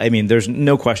there's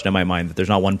no question in my mind that there's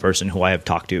not one person who I have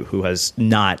talked to who has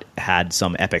not had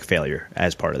some epic failure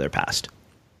as part of their past.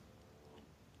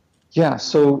 Yeah,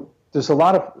 so there's a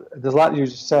lot you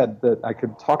just said that I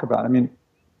could talk about. I mean,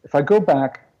 if I go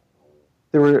back,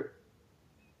 there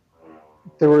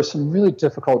there were some really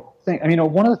difficult things. I mean,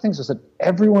 one of the things was that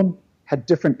everyone had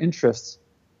different interests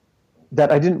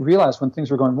that I didn't realize when things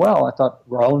were going well. I thought,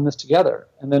 we're all in this together.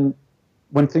 And then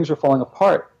when things were falling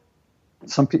apart,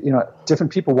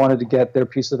 different people wanted to get their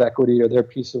piece of equity or their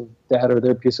piece of debt or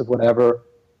their piece of whatever.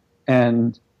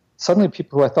 And suddenly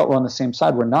people who I thought were on the same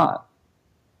side were not.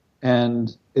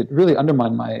 And it really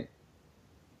undermined my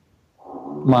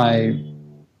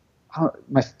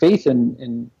faith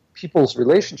in people's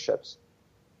relationships.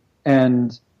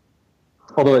 And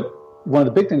although one of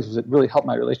the big things was it really helped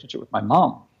my relationship with my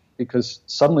mom, because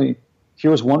suddenly here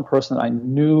was one person that I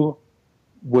knew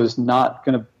was not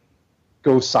going to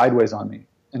go sideways on me,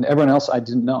 and everyone else I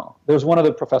didn't know. There was one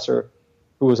other professor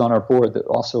who was on our board that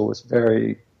also was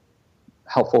very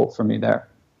helpful for me there.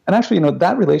 And actually,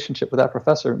 that relationship with that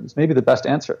professor is maybe the best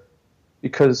answer,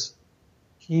 because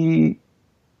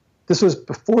this was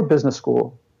before business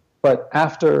school, but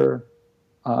after,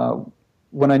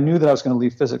 when I knew that I was going to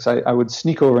leave physics, I would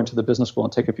sneak over into the business school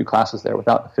and take a few classes there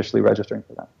without officially registering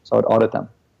for them. So I would audit them.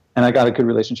 And I got a good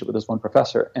relationship with this one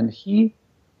professor. And he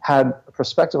had a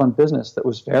perspective on business that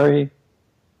was very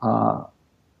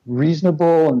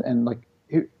reasonable, and like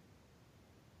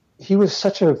he was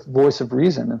such a voice of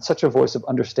reason and such a voice of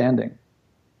understanding.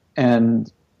 And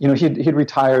he'd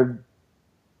retired.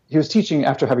 He was teaching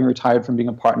after having retired from being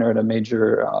a partner at a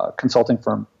major consulting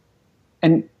firm.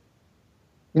 And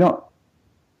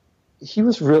he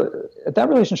was really, that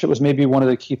relationship was maybe one of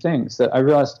the key things that I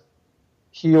realized.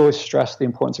 He always stressed the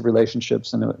importance of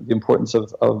relationships and the importance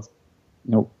of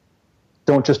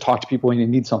don't just talk to people when you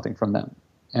need something from them,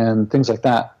 and things like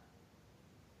that.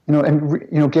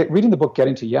 Reading the book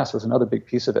Getting to Yes was another big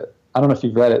piece of it. I don't know if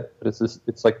you've read it, but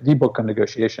it's like the book on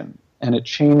negotiation, and it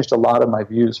changed a lot of my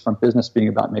views from business being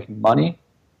about making money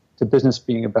to business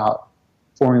being about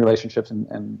forming relationships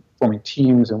and forming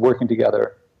teams and working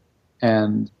together.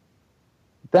 And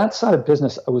that side of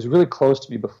business was really close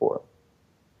to me before.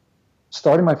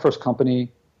 Starting my first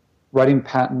company, writing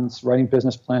patents, writing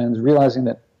business plans, realizing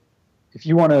that if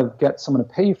you want to get someone to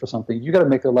pay you for something, you got to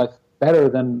make their life better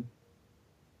than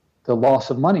the loss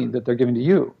of money that they're giving to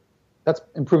you. That's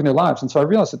improving their lives. And so I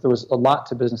realized that there was a lot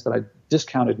to business that I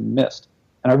discounted and missed.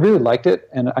 And I really liked it,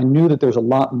 and I knew that there was a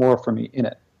lot more for me in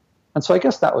it. And so I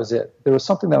guess that was it. There was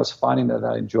something that I was finding that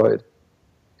I enjoyed.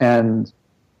 And,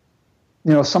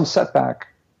 some setback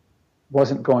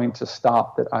wasn't going to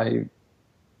stop that. I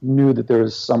knew that there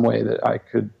was some way that I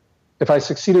could, if I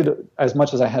succeeded as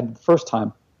much as I had the first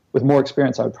time, with more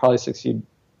experience, I would probably succeed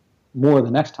more the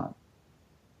next time.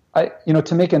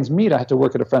 To make ends meet, I had to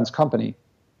work at a friend's company.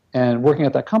 And working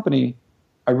at that company,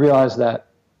 I realized that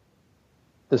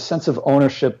the sense of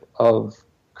ownership of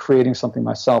creating something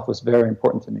myself was very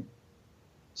important to me.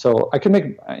 So I can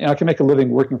make a living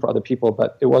working for other people,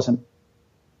 but there was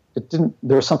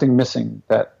something missing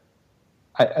that,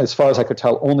 as far as I could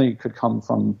tell, only could come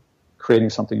from creating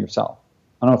something yourself.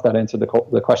 I don't know if that answered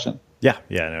the question. Yeah,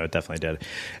 no, it definitely did.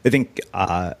 I think,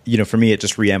 for me, it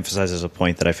just reemphasizes a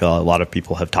point that I feel a lot of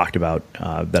people have talked about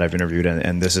that I've interviewed,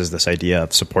 and this is this idea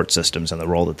of support systems and the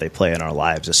role that they play in our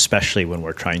lives, especially when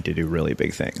we're trying to do really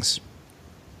big things.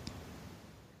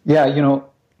 Yeah,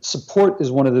 support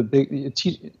is one of the big,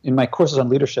 in my courses on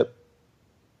leadership,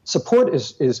 support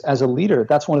is as a leader,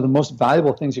 that's one of the most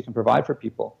valuable things you can provide for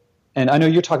people. And I know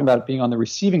you're talking about it being on the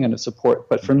receiving end of support,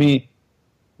 but for me,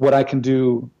 what I can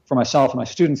do for myself and my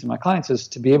students and my clients is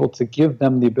to be able to give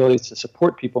them the ability to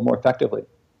support people more effectively.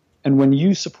 And when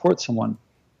you support someone,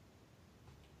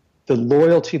 the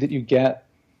loyalty that you get,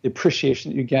 the appreciation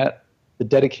that you get, the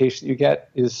dedication that you get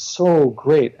is so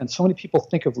great. And so many people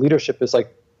think of leadership as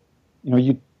like,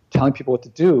 you telling people what to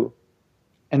do,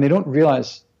 and they don't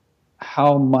realize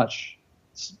how much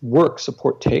work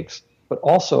support takes. But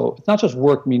also, it's not just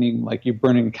work, meaning like you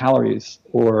burning calories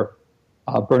or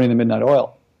burning the midnight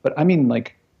oil. But I mean,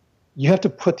 like, you have to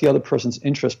put the other person's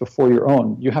interest before your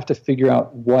own. You have to figure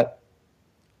out what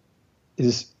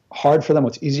is hard for them,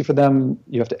 what's easy for them.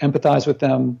 You have to empathize with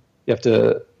them. You have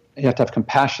to have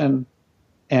compassion.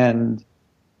 And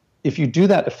if you do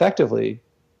that effectively,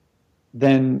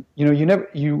 then you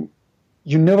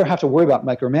never have to worry about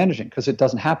micromanaging, because it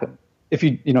doesn't happen if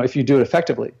you do it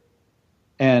effectively.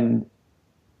 And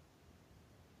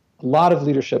a lot of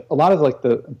leadership, a lot of like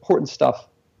the important stuff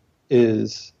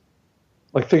is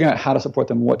like figuring out how to support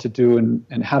them, what to do,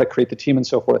 and how to create the team and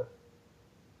so forth.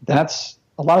 That's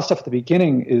a lot of stuff at the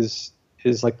beginning is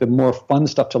like the more fun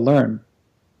stuff to learn.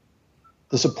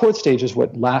 The support stage is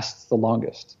what lasts the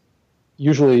longest.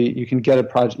 Usually you can get a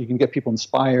project, you can get people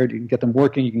inspired, you can get them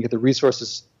working, you can get the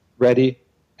resources ready,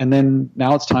 and then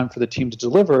now it's time for the team to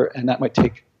deliver, and that might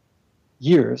take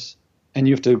years. and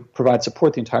you have to provide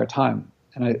support the entire time.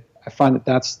 And I find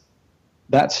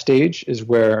that stage is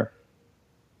where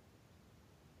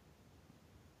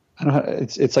I don't know,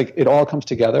 it's like it all comes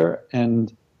together,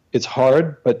 and it's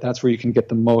hard, but that's where you can get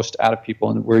the most out of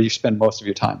people and where you spend most of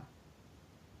your time.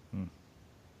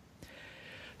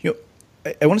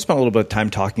 I want to spend a little bit of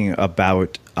time talking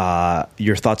about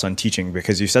your thoughts on teaching,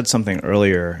 because you said something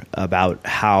earlier about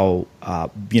how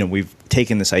we've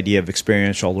taken this idea of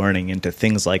experiential learning into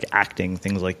things like acting,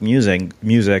 things like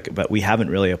music, but we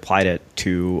haven't really applied it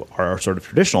to our sort of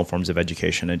traditional forms of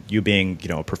education. And you being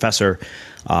a professor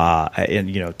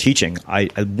and teaching,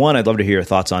 I'd love to hear your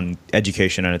thoughts on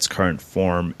education in its current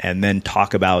form, and then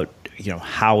talk about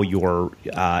how you're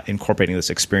incorporating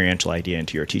this experiential idea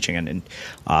into your teaching. And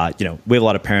we have a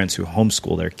lot of parents who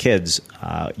homeschool their kids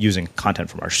using content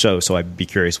from our show. So I'd be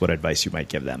curious what advice you might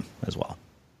give them as well.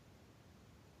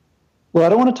 Well, I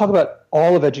don't want to talk about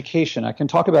all of education. I can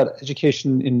talk about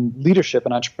education in leadership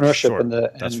and entrepreneurship, sure,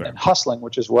 and hustling,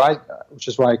 which is where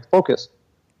I focus.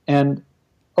 And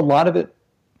a lot of it,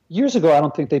 years ago, I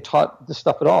don't think they taught this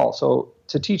stuff at all. So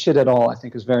to teach it at all, I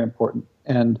think, is very important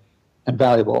and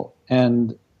valuable.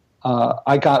 And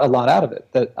I got a lot out of it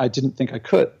that I didn't think I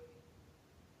could.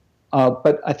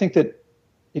 But I think that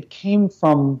it came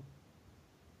from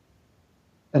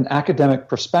an academic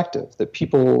perspective, that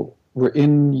people were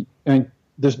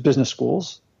there's business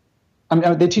schools. I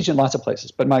mean, they teach in lots of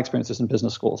places, but my experience is in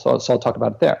business schools, so I'll talk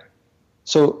about it there.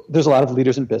 So there's a lot of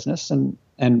leaders in business, and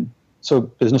so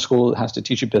business school has to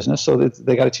teach you business, so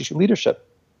they got to teach you leadership.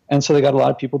 And so they got a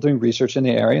lot of people doing research in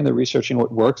the area, and they're researching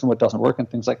what works and what doesn't work and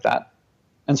things like that.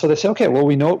 And so they say, okay, well,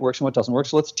 we know what works and what doesn't work,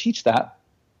 so let's teach that.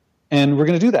 And we're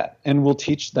going to do that. And we'll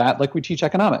teach that like we teach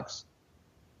economics.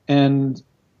 And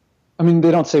I mean,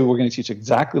 they don't say we're going to teach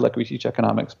exactly like we teach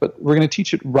economics, but we're going to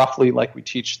teach it roughly like we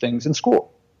teach things in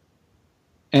school.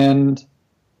 And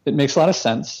it makes a lot of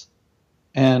sense.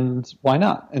 And why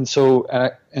not? And so,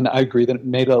 and I agree that it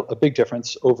made a big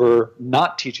difference over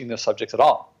not teaching those subjects at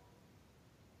all.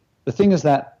 The thing is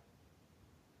that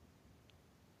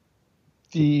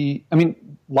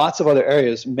lots of other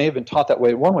areas may have been taught that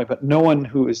way one way, but no one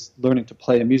who is learning to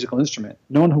play a musical instrument,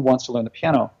 no one who wants to learn the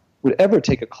piano would ever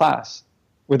take a class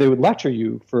where they would lecture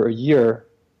you for a year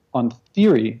on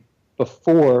theory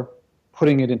before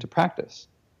putting it into practice.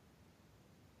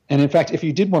 And in fact, if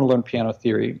you did want to learn piano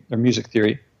theory or music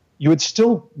theory, you would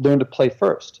still learn to play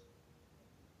first.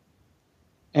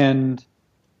 And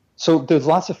so there's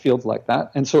lots of fields like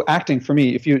that. And so acting, for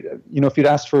me, if you'd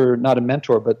asked for not a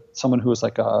mentor, but someone who was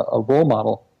like a role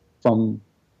model, from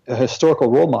a historical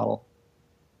role model,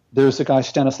 there's a guy,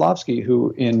 Stanislavski,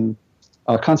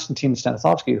 Konstantin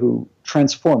Stanislavski, who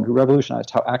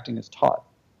revolutionized how acting is taught.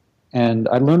 And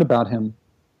I learned about him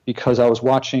because I was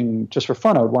watching, just for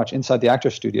fun, I would watch Inside the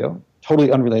Actors Studio,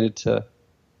 totally unrelated to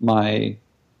my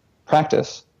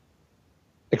practice,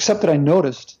 except that I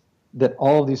noticed that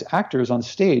all of these actors on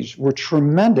stage were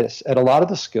tremendous at a lot of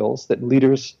the skills that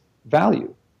leaders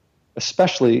value,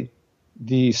 especially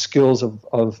the skills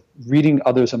of reading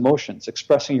others' emotions,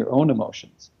 expressing your own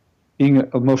emotions, being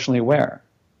emotionally aware.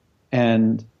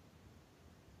 And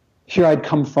here I'd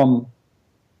come from,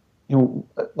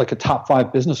 like a top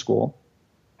 5 business school,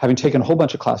 having taken a whole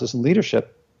bunch of classes in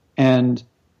leadership. And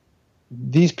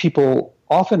these people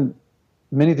often,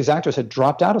 many of these actors had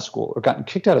dropped out of school or gotten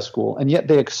kicked out of school, and yet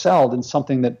they excelled in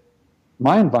something that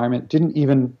my environment didn't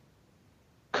even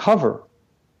cover.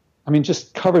 I mean,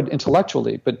 just covered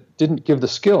intellectually, but didn't give the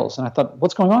skills. And I thought,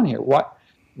 what's going on here? Why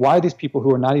are these people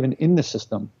who are not even in the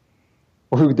system,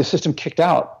 or who the system kicked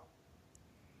out,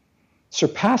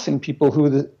 surpassing people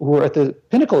who are at the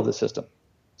pinnacle of the system?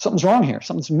 Something's wrong here.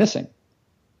 Something's missing.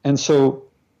 And so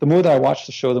the more that I watched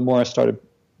the show, the more I started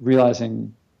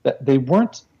realizing that they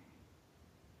weren't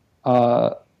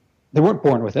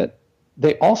born with it.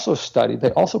 They also studied, they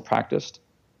also practiced,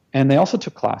 and they also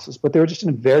took classes, but they were just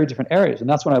in very different areas. And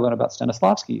that's when I learned about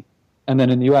Stanislavski. And then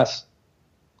in the US,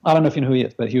 I don't know if you know who he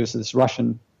is, but he was this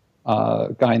Russian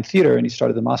guy in theater, and he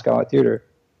started the Moscow Art Theater,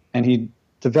 and he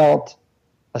developed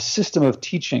a system of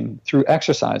teaching through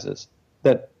exercises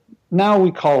that now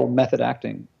we call method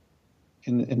acting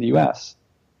in the US.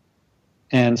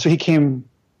 And so he came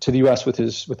to the US with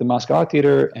the Moscow Art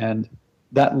Theater, and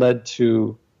that led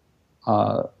to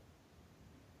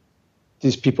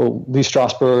these people, Lee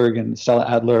Strasberg and Stella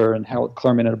Adler and Harold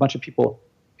Klerman, and a bunch of people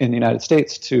in the United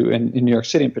States, in New York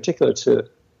City in particular, to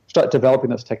start developing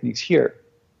those techniques here.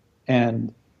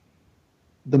 And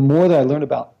the more that I learned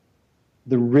about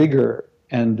the rigor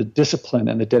and the discipline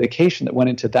and the dedication that went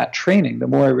into that training, the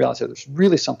more I realized that there's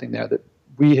really something there that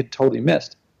we had totally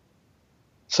missed.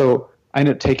 So I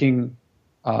ended up taking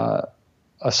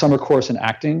a summer course in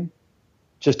acting,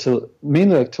 just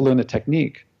mainly to learn the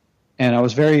technique. And I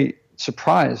was very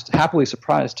happily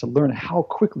surprised to learn how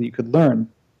quickly you could learn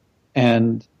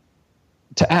and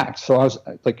to act. So I was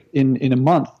like, in a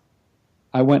month,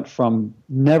 I went from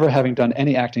never having done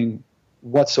any acting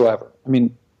whatsoever. I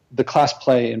mean, the class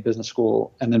play in business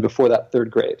school, and then before that, third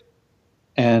grade.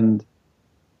 And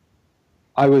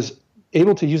I was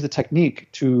able to use the technique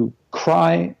to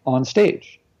cry on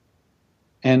stage.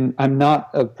 And I'm not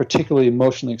a particularly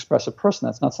emotionally expressive person.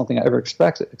 That's not something I ever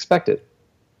expected.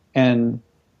 And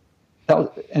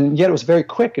yet it was very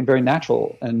quick and very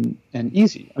natural and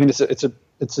easy. I mean, it's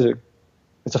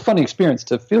a funny experience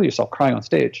to feel yourself crying on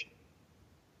stage.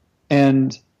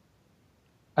 And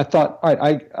I thought, all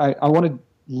right, I want to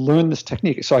learn this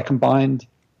technique. So I combined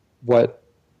what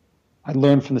I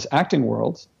learned from this acting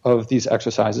world of these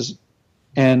exercises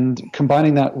and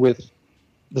combining that with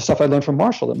the stuff I learned from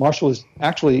Marshall. That Marshall is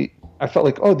actually, I felt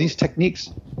like, oh, these techniques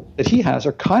that he has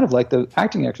are kind of like the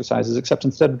acting exercises, except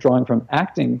instead of drawing from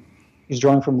acting, he's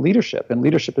drawing from leadership. And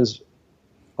leadership is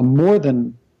a more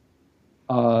than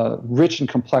rich and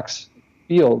complex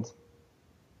field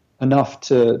enough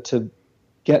to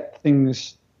get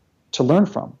things to learn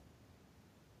from.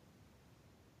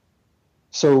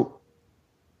 So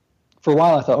for a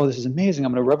while I thought, oh, this is amazing.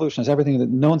 I'm going to revolutionize everything, that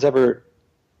no one's ever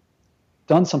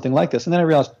done something like this. And then I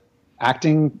realized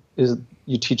acting is,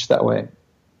 you teach that way,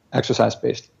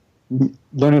 exercise-based.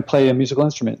 Learning to play a musical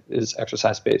instrument is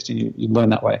exercise-based. You learn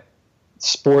that way.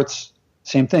 Sports,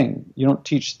 same thing. You don't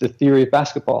teach the theory of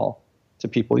basketball to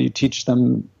people. You teach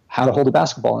them how to hold a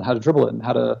basketball and how to dribble it and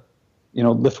how to,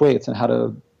 lift weights and how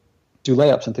to do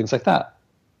layups and things like that.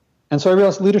 And so I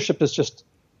realized leadership is just,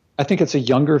 I think it's a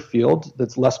younger field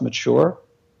that's less mature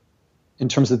in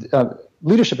terms of,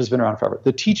 leadership has been around forever.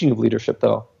 The teaching of leadership,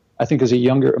 though, I think is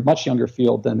a much younger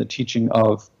field than the teaching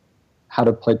of how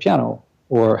to play piano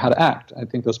or how to act. I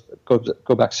think those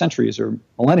go back centuries or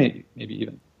millennia, maybe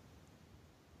even.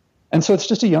 And so it's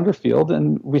just a younger field,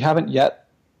 and we haven't yet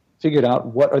figured out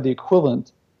what are the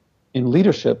equivalent in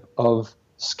leadership of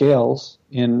scales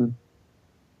in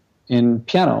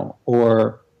piano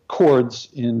or chords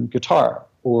in guitar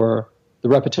or the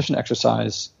repetition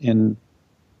exercise in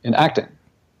acting.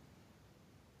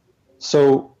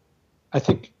 So I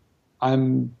think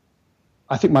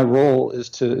my role is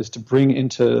to bring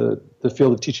into the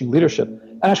field of teaching leadership,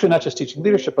 and actually not just teaching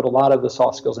leadership, but a lot of the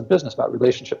soft skills in business about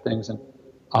relationship things,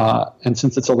 and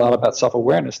since it's a lot about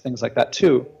self-awareness, things like that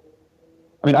too.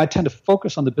 I mean, I tend to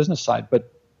focus on the business side,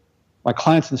 but my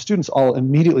clients and students all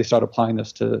immediately start applying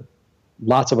this to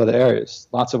lots of other areas,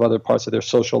 lots of other parts of their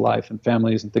social life and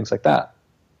families and things like that.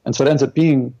 And so it ends up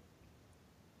being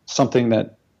something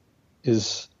that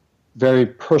is very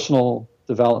personal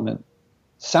development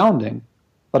sounding,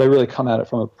 but I really come at it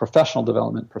from a professional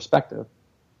development perspective.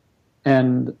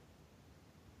 And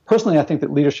personally, I think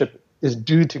that leadership is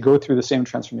due to go through the same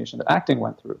transformation that acting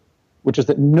went through, which is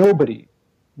that no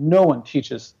one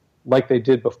teaches like they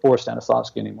did before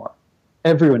Stanislavski anymore.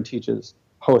 Everyone teaches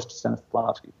post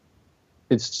Stanislavski.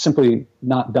 It's simply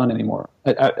not done anymore,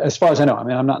 as far as I know. I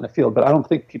mean, I'm not in the field, but I don't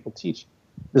think people teach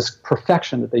this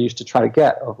perfection that they used to try to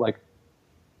get of, like,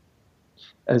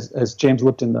 as James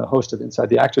Lipton, the host of Inside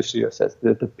the Actors Studio, says,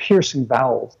 the piercing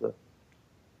vowels,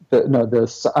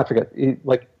 I forget,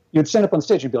 like, you'd stand up on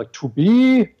stage and you'd be like, to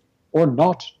be or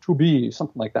not to be,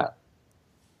 something like that.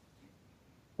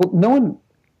 Well, no one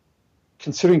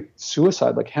considering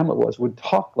suicide like Hamlet was would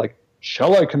talk like,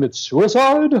 shall I commit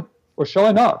suicide or shall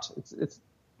I not?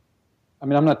 I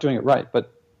mean, I'm not doing it right,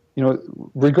 but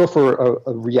we go for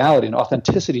a reality, an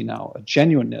authenticity now, a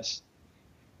genuineness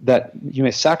that you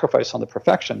may sacrifice on the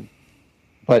perfection,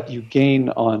 but you gain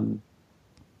on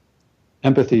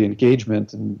empathy,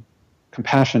 engagement, and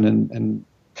compassion and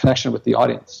connection with the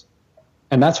audience.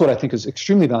 And that's what I think is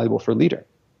extremely valuable for a leader.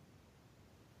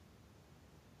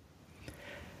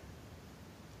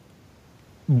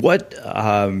 What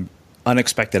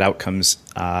unexpected outcomes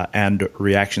and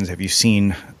reactions have you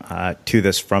seen to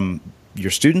this from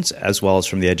your students as well as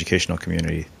from the educational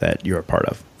community that you're a part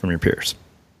of, from your peers?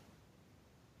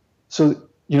 So,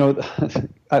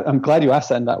 I'm glad you asked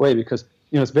that in that way because,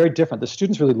 it's very different. The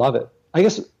students really love it. I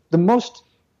guess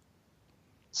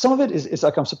some of it is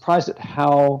like I'm surprised at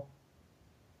how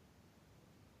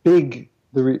big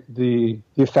the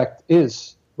effect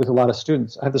is with a lot of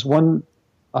students. I have this one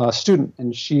student,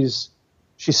 and she's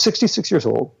 66 years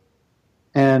old,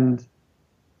 and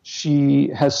she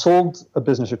has sold a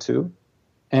business or two,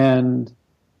 and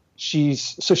she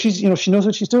knows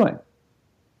what she's doing,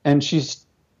 and she's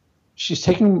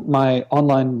taking my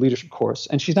online leadership course,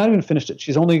 and she's not even finished it.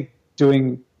 She's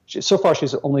so far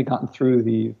she's only gotten through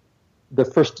the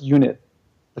first unit,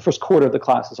 the first quarter of the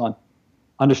class is on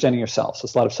understanding yourself. So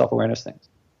it's a lot of self-awareness things.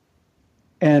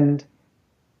 And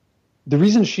the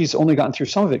reason she's only gotten through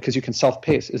some of it, because you can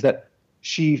self-pace, is that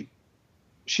she's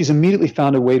immediately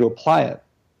found a way to apply it.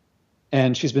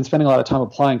 And she's been spending a lot of time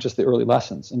applying just the early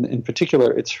lessons. And in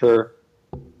particular, it's her,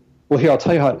 well, here, I'll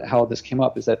tell you how this came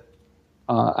up, is that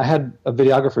I had a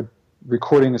videographer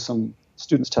recording some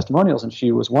students' testimonials, and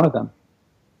she was one of them.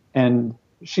 And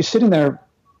she's sitting there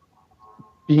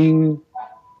being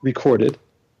recorded,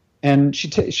 and she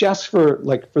asks for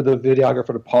the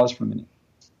videographer to pause for a minute.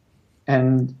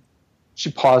 And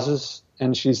she pauses,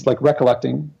 and she's like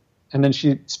recollecting, and then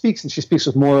she speaks, and she speaks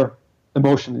with more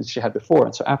emotion than she had before.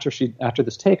 And so after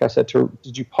this take, I said to her,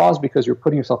 did you pause because you're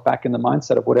putting yourself back in the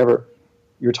mindset of whatever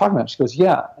you were talking about? She goes,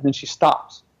 yeah. And then she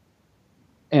stops.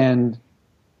 And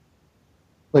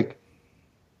like,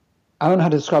 I don't know how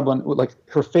to describe one, like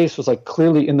her face was like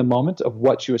clearly in the moment of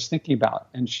what she was thinking about.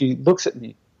 And she looks at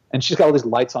me, and she's got all these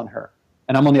lights on her,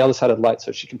 and I'm on the other side of the light,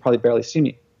 so she can probably barely see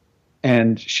me.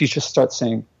 And she just starts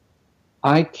saying,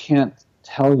 I can't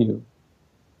tell you.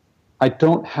 I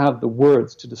don't have the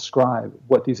words to describe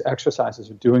what these exercises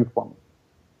are doing for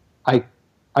me.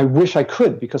 I wish I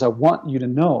could, because I want you to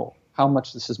know how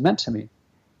much this has meant to me.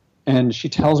 And she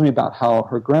tells me about how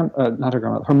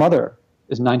her mother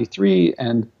is 93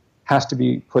 and has to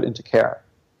be put into care,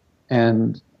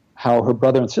 and how her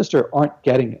brother and sister aren't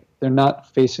getting it. They're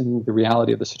not facing the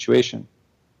reality of the situation.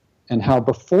 And how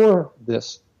before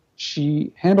this,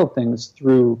 she handled things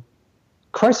through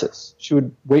crisis. She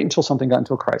would wait until something got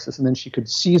into a crisis, and then she could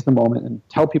seize the moment and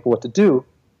tell people what to do.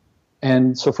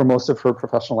 And so for most of her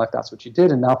professional life, that's what she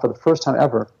did. And now for the first time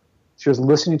ever, she was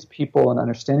listening to people and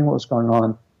understanding what was going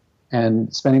on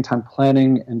and spending time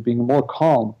planning and being more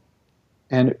calm.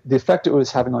 And the effect it was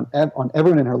having on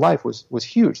everyone in her life was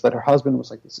huge. That her husband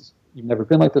was like, you've never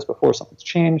been like this before, something's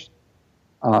changed.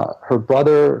 Her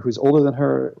brother, who's older than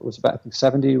her, was about, I think,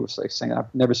 70, was like saying,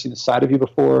 I've never seen a side of you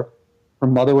before. Her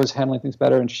mother was handling things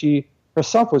better, and she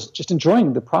herself was just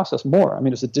enjoying the process more. I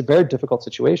mean, it's a very difficult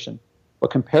situation,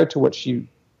 but compared to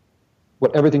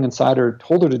what everything inside her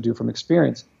told her to do from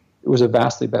experience, it was a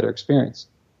vastly better experience.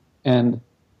 And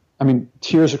I mean,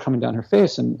 tears are coming down her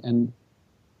face, and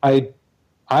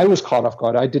I was caught off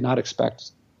guard. I did not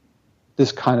expect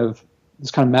this kind of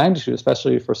magnitude,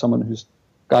 especially for someone who's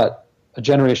got a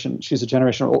generation. She's a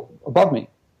generation above me,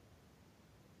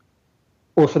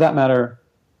 or for that matter,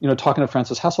 talking to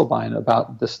Frances Hesselbein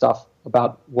about this stuff,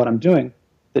 about what I'm doing,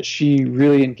 that she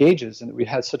really engages, and that we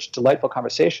had such delightful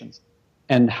conversations,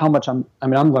 and how much I'm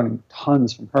learning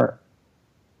tons from her.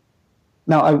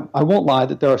 Now, I won't lie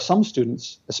that there are some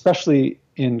students, especially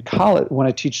in college, when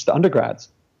I teach the undergrads,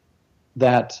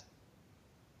 that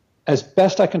as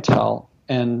best I can tell,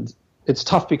 and it's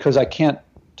tough because I can't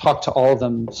talk to all of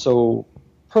them so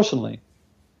personally,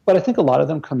 but I think a lot of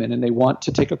them come in and they want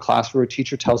to take a class where a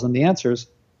teacher tells them the answers,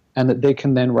 and that they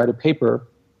can then write a paper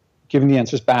giving the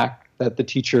answers back that the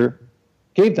teacher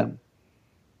gave them.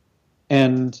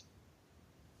 And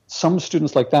some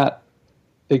students like that,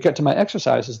 they get to my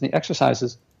exercises, and the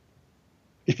exercises,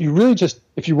 if you want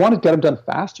to get them done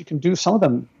fast, you can do some of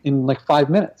them in like 5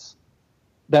 minutes.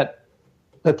 That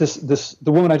the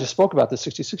woman I just spoke about, the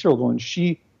 66-year-old woman,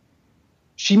 she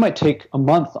might take a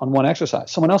month on one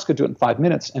exercise. Someone else could do it in 5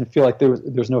 minutes and feel like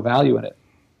there's no value in it.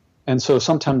 And so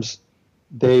sometimes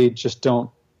they just don't.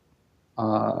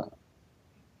 I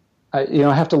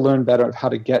have to learn better of how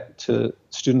to get to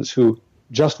students who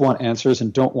just want answers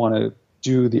and don't want to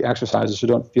do the exercises or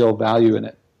don't feel value in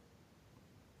it.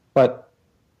 But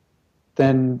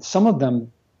then some of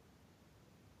them,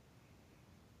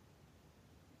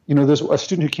 there's a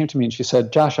student who came to me and she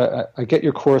said, Josh, I get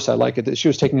your course. I like it. She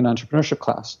was taking an entrepreneurship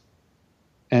class.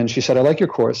 And she said, I like your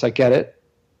course. I get it.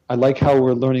 I like how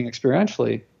we're learning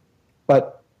experientially.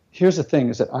 But here's the thing,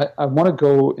 is that I want to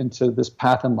go into this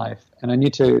path in life, and I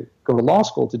need to go to law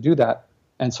school to do that.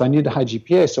 And so I need a high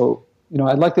GPA. So,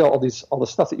 I like all the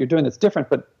stuff that you're doing that's different,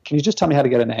 but can you just tell me how to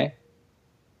get an A?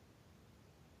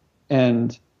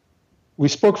 And we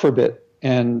spoke for a bit,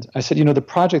 and I said, the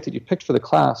project that you picked for the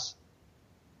class,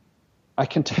 I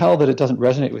can tell that it doesn't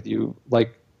resonate with you,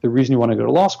 like the reason you want to go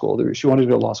to law school. She wanted to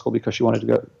go to law school because she wanted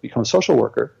to become a social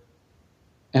worker.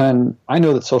 And I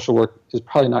know that social work is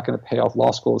probably not going to pay off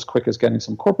law school as quick as getting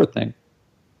some corporate thing.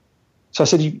 So I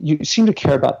said, you seem to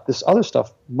care about this other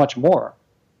stuff much more,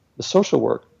 the social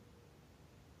work.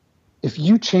 If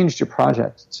you changed your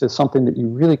project to something that you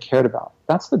really cared about,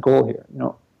 that's the goal here.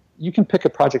 You can pick a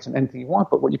project in anything you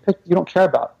want, but what you pick, you don't care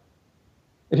about.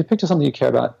 If you pick to something you care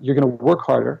about, you're going to work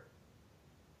harder.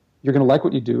 you're going to like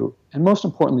what you do, and most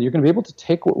importantly, you're going to be able to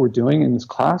take what we're doing in this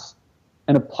class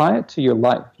and apply it to your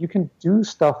life. You can do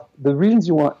stuff, the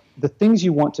things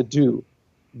you want to do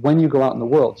when you go out in the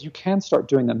world, you can start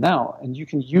doing them now, and you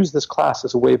can use this class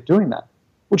as a way of doing that,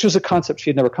 which was a concept she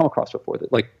had never come across before,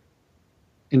 that like,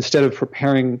 instead of school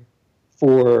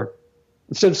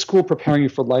preparing you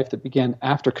for life that began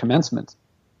after commencement,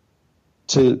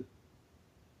 to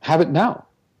have it now.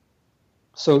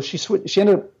 So she took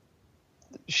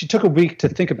a week to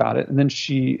think about it, and then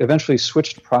she eventually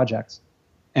switched projects.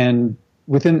 And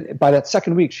by that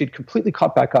second week, she'd completely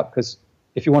caught back up, because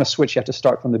if you want to switch, you have to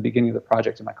start from the beginning of the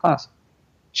project in my class.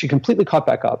 She completely caught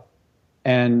back up,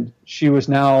 and she was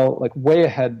now like way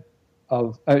ahead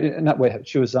of, not way ahead.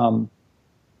 She was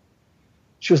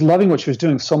loving what she was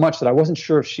doing so much that I wasn't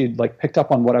sure if she'd like picked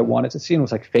up on what I wanted to see and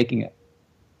was like faking it.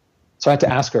 So I had to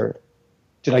ask her,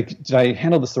 did I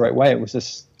handle this the right way? Was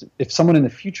this, if someone in the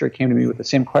future came to me with the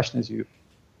same question as you,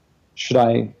 should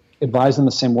I advise them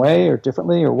the same way or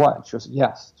differently or what? She goes,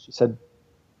 yes. She said,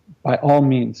 by all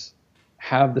means,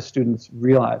 have the students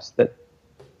realize that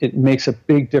it makes a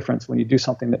big difference when you do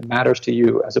something that matters to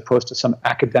you as opposed to some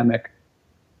academic,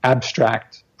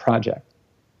 abstract project.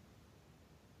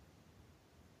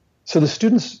 So the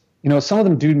students, some of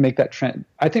them do make that trend.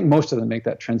 I think most of them make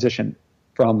that transition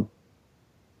from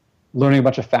learning a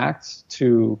bunch of facts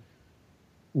to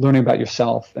learning about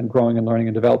yourself and growing and learning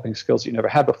and developing skills you never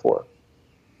had before.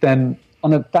 Then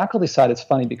on the faculty side, it's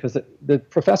funny because the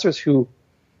professors who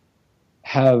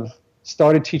have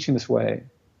started teaching this way,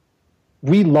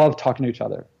 we love talking to each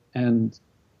other and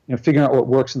figuring out what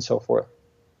works and so forth.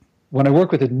 When I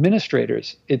work with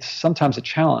administrators, it's sometimes a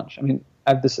challenge. I mean,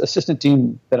 I have this assistant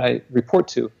dean that I report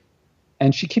to,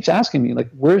 and she keeps asking me, like,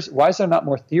 why is there not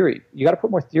more theory? You got to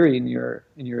put more theory in your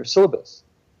syllabus.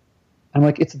 I'm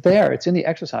like, it's there. It's in the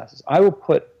exercises. I will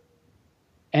put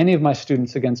any of my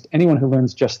students against anyone who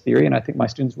learns just theory, and I think my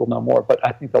students will know more, but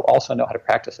I think they'll also know how to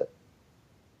practice it.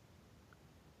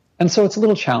 And so it's a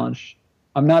little challenge.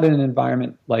 I'm not in an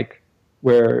environment like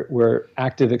where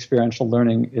active experiential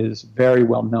learning is very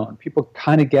well known. People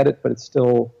kind of get it, but it's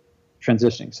still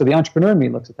transitioning. So the entrepreneur in me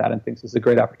looks at that and thinks it's a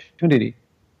great opportunity,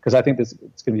 because I think it's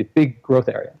going to be a big growth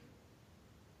area.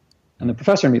 And the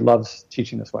professor in me loves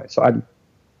teaching this way. So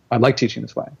I like teaching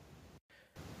this way.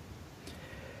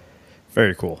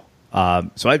 Very cool.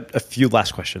 So I have a few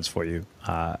last questions for you.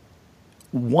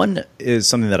 One is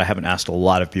something that I haven't asked a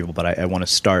lot of people, but I want to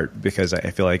start because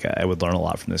I feel like I would learn a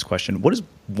lot from this question. What is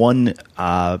one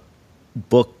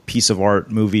book, piece of art,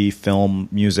 movie, film,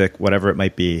 music, whatever it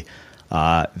might be,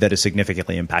 that has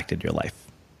significantly impacted your life?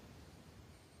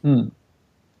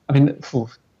 I mean,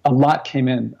 a lot came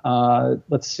in.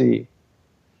 Let's see.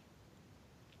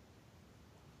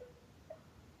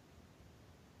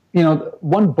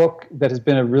 One book that has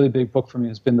been a really big book for me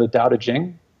has been the Tao Te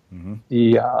Ching,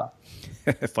 the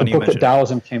book that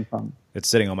Taoism came from. It's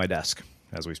sitting on my desk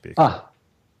as we speak. I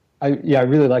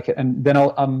really like it. And then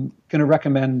I'm going to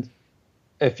recommend,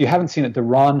 if you haven't seen it, the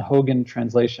Ron Hogan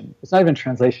translation. It's not even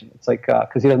translation. It's like,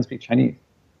 because he doesn't speak Chinese.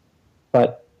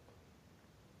 But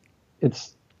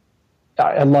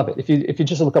I love it. If you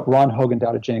just look up Ron Hogan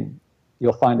Tao Te Ching,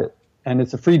 you'll find it. And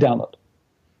it's a free download.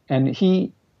 And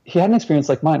he had an experience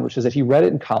like mine, which is that he read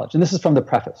it in college. And this is from the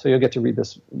preface, so you'll get to read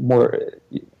this more.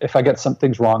 If I get some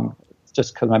things wrong, it's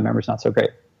just because my memory's not so great.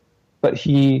 But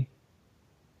he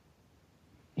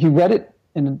read it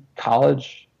in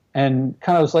college and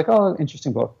kind of was like, oh,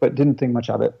 interesting book, but didn't think much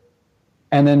of it.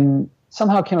 And then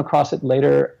somehow came across it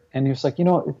later, and he was like,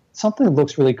 something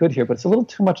looks really good here, but it's a little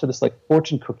too much of this like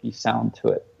fortune cookie sound to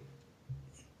it.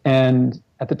 And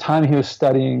at the time he was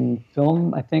studying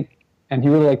film, I think, and he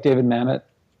really liked David Mamet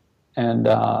and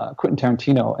Quentin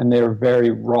Tarantino, and they were very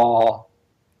raw,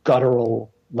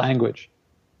 guttural language.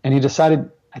 And he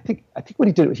decided, I think what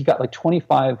he did, he got like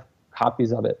 25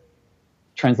 copies of it,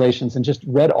 translations, and just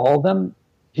read all of them.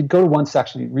 He'd go to one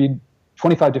section, he'd read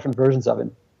 25 different versions of it,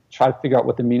 try to figure out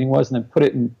what the meaning was, and then put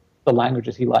it in the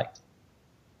languages he liked.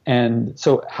 And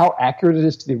so how accurate it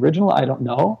is to the original, I don't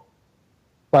know,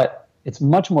 but it's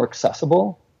much more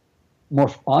accessible, more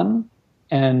fun,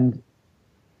 and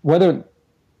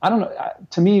I don't know,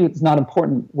 to me, it's not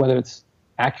important whether it's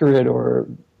accurate, or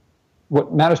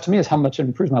what matters to me is how much it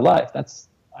improves my life.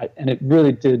 And it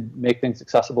really did make things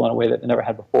accessible in a way that it never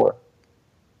had before.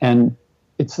 And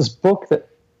it's this book that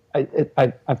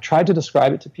I've tried to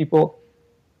describe it to people,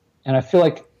 and I feel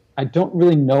like I don't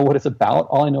really know what it's about.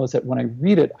 All I know is that when I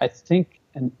read it, I think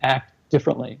and act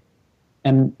differently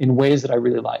and in ways that I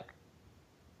really like.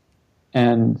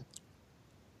 And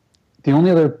the only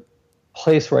other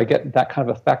place where I get that kind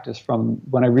of effect is from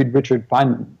when I read Richard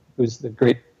Feynman, who's the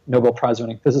great Nobel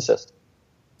Prize-winning physicist.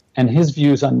 And his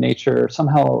views on nature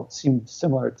somehow seem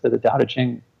similar to the Tao Te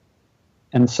Ching.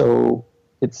 And so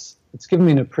it's given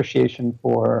me an appreciation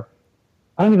for,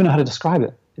 I don't even know how to describe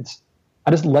it. I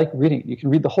just like reading. You can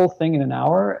read the whole thing in an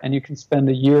hour, and you can spend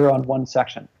a year on one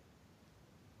section.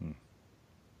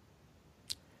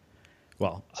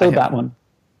 Well, that one.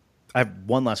 I have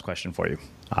one last question for you,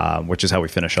 which is how we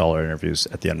finish all our interviews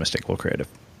at the Unmistakable Creative.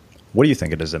 What do you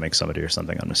think it is that makes somebody or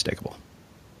something unmistakable?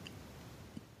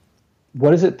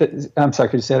 What is it that, I'm sorry,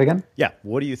 could you say it again? Yeah.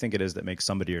 What do you think it is that makes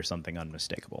somebody or something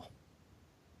unmistakable?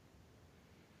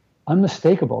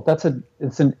 Unmistakable.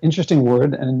 It's an interesting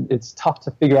word, and it's tough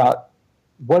to figure out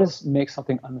what makes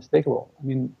something unmistakable. I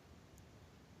mean,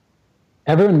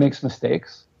 everyone makes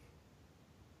mistakes.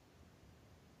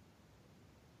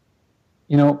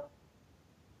 You know,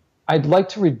 I'd like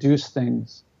to reduce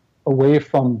things away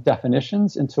from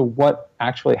definitions into what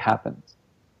actually happens.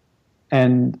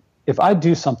 And if I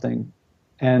do something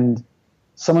and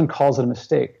someone calls it a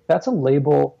mistake, that's a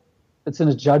label, it's in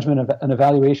a judgment of an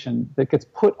evaluation that gets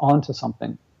put onto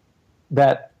something,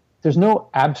 that there's no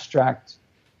abstract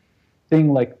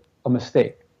thing like a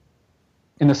mistake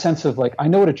in the sense of, like, I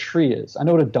know what a tree is, I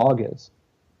know what a dog is,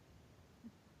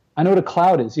 I know what a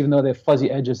cloud is, even though they have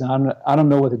fuzzy edges, and I don't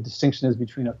know what the distinction is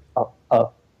between a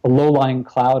low-lying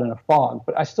cloud and a fog,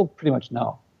 but I still pretty much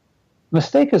know.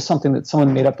 Mistake is something that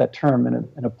someone made up that term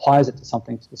and applies it to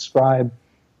something to describe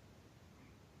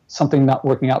something not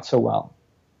working out so well.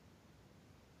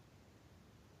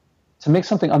 To make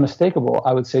something unmistakable,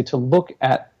 I would say to look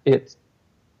at it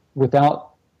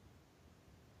without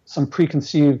some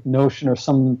preconceived notion or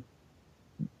some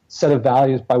set of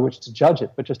values by which to judge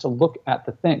it, but just to look at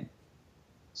the thing.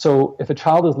 So if a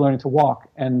child is learning to walk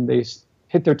and they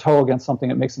hit their toe against something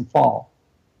that makes them fall,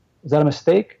 is that a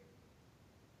mistake?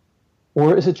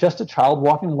 Or is it just a child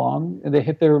walking along and they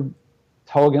hit their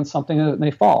toe against something and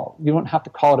they fall? You don't have to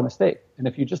call it a mistake. And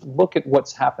if you just look at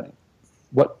what's happening,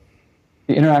 what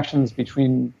the interactions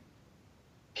between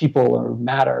people or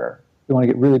matter, if you want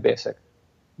to get really basic,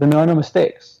 then there are no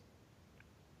mistakes.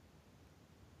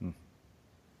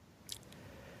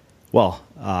 Well,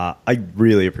 I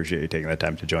really appreciate you taking that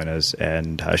time to join us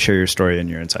and share your story and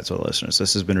your insights with the listeners.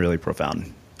 This has been really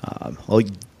profound.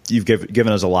 You've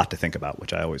given us a lot to think about,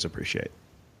 which I always appreciate.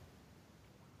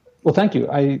 Well, thank you.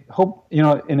 I hope,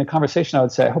 in a conversation, I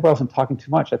would say, I hope I wasn't talking too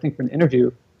much. I think for an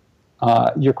interview,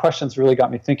 your questions really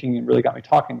got me thinking and really got me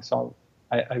talking. So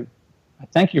I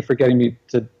thank you for getting me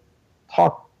to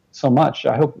talk so much.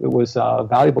 I hope it was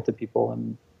valuable to people,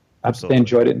 and I hope they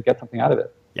enjoyed it and get something out of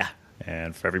it. Yeah.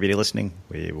 And for everybody listening,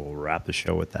 we will wrap the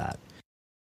show with that.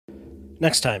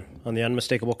 Next time on The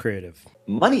Unmistakable Creative.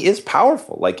 Money is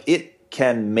powerful. Like, it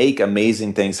can make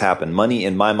amazing things happen. Money,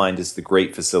 in my mind, is the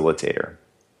great facilitator.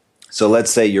 So let's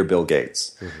say you're Bill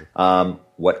Gates. Mm-hmm.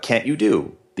 What can't you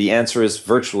do? The answer is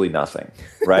virtually nothing,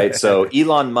 right? So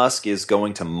Elon Musk is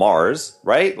going to Mars,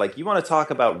 right? Like, you want to talk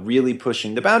about really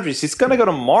pushing the boundaries. He's going to go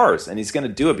to Mars, and he's going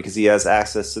to do it because he has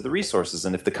access to the resources.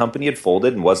 And if the company had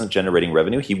folded and wasn't generating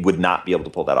revenue, he would not be able to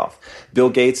pull that off. Bill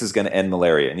Gates is going to end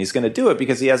malaria, and he's going to do it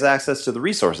because he has access to the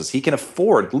resources. He can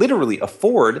literally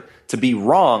afford to be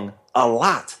wrong a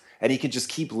lot. And he can just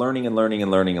keep learning and learning and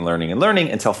learning and learning and learning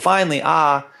until finally,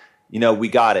 we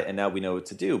got it, and now we know what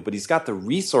to do. But he's got the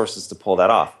resources to pull that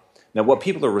off. Now, what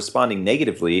people are responding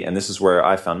negatively, and this is where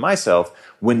I found myself,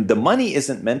 when the money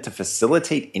isn't meant to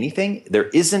facilitate anything, there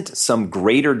isn't some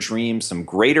greater dream, some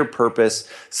greater purpose,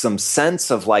 some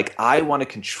sense of, like, I want to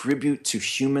contribute to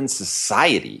human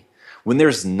society. When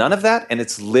there's none of that, and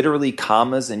it's literally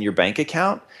commas in your bank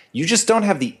account, you just don't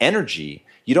have the energy.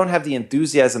 You don't have the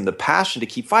enthusiasm, the passion to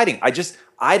keep fighting.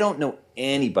 I don't know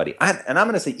anybody, and I'm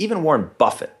going to say even Warren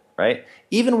Buffett, right?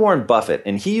 Even Warren Buffett,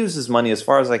 and he uses money, as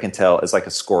far as I can tell, as like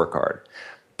a scorecard.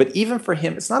 But even for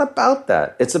him, it's not about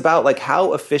that. It's about, like,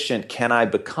 how efficient can I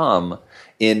become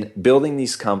in building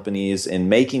these companies and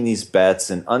making these bets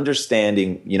and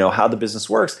understanding, how the business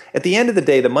works. At the end of the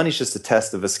day, the money's just a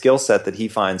test of a skill set that he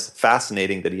finds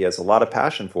fascinating, that he has a lot of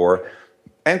passion for,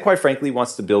 and quite frankly,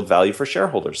 wants to build value for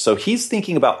shareholders. So he's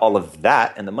thinking about all of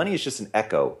that, and the money is just an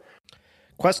echo.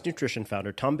 Quest Nutrition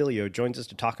founder Tom Bilyeu joins us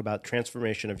to talk about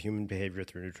transformation of human behavior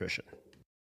through nutrition.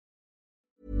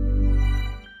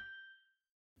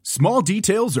 Small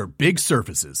details are big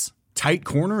surfaces. Tight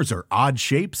corners are odd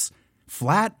shapes.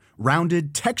 Flat,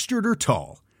 rounded, textured, or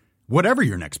tall. Whatever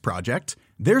your next project,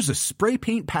 there's a spray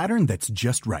paint pattern that's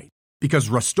just right. Because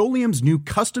Rust-Oleum's new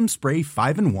Custom Spray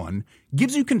 5-in-1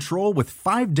 gives you control with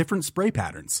 5 different spray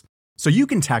patterns. So you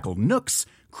can tackle nooks,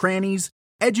 crannies,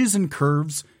 edges, and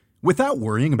curves without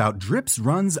worrying about drips,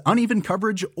 runs, uneven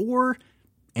coverage, or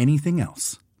anything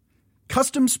else.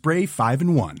 Custom Spray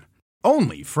 5-in-1.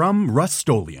 Only from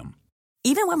Rust-Oleum.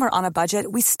 Even when we're on a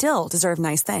budget, we still deserve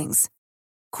nice things.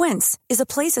 Quince is a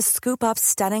place to scoop up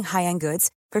stunning high-end goods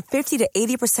for 50 to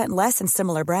 80% less than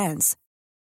similar brands.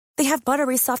 They have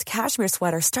buttery soft cashmere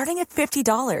sweaters starting at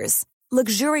 $50,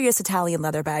 luxurious Italian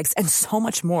leather bags, and so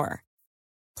much more.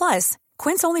 Plus,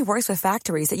 Quince only works with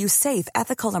factories that use safe,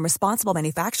 ethical, and responsible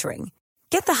manufacturing.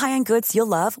 Get the high-end goods you'll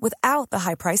love without the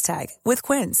high price tag with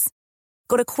Quince.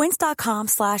 Go to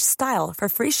quince.com/style for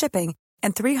free shipping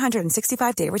and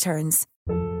 365-day returns.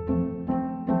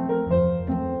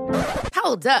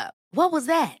 Hold up. What was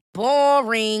that?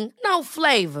 Boring. No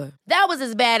flavor. That was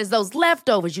as bad as those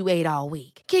leftovers you ate all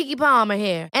week. Keke Palmer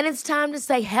here, and it's time to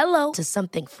say hello to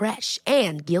something fresh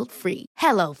and guilt-free.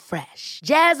 Hello Fresh.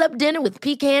 Jazz up dinner with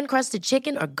pecan-crusted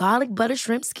chicken or garlic butter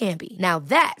shrimp scampi. Now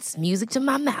that's music to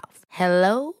my mouth.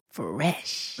 Hello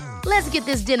Fresh. Let's get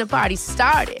this dinner party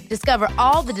started. Discover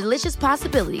all the delicious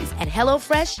possibilities at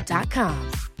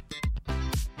hellofresh.com.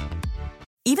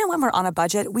 Even when we're on a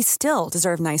budget, we still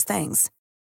deserve nice things.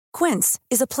 Quince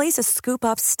is a place to scoop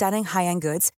up stunning high-end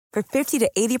goods for 50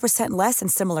 to 80% less than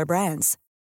similar brands.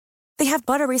 They have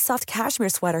buttery soft cashmere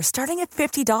sweaters starting at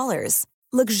 $50,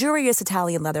 luxurious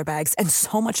Italian leather bags, and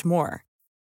so much more.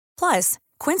 Plus,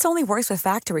 Quince only works with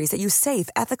factories that use safe,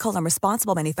 ethical, and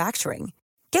responsible manufacturing.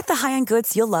 Get the high-end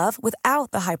goods you'll love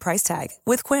without the high price tag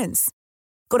with Quince.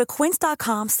 Go to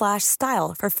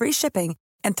quince.com/style for free shipping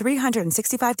and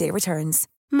 365-day returns.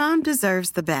 Mom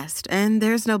deserves the best, and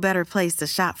there's no better place to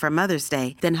shop for Mother's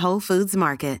Day than Whole Foods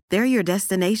Market. They're your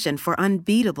destination for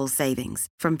unbeatable savings,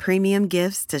 from premium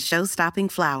gifts to show-stopping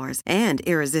flowers and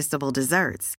irresistible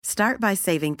desserts. Start by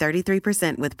saving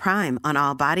 33% with Prime on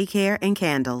all body care and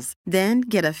candles. Then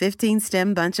get a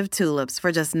 15-stem bunch of tulips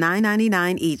for just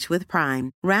 $9.99 each with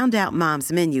Prime. Round out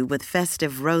Mom's menu with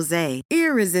festive rosé,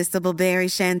 irresistible berry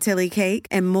chantilly cake,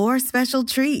 and more special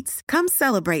treats. Come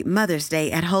celebrate Mother's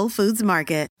Day at Whole Foods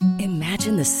Market.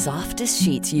 Imagine the softest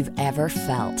sheets you've ever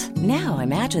felt. Now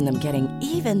imagine them getting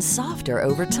even softer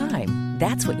over time.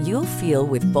 That's what you'll feel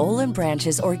with Boll &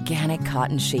 Branch's organic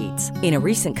cotton sheets. In a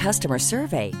recent customer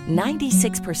survey,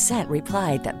 96%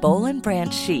 replied that Boll &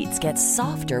 Branch sheets get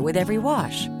softer with every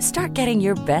wash. Start getting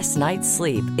your best night's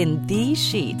sleep in these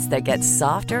sheets that get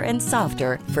softer and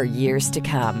softer for years to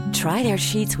come. Try their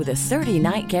sheets with a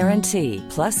 30-night guarantee.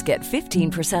 Plus, get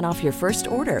 15% off your first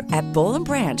order at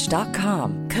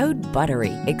bollandbranch.com. Code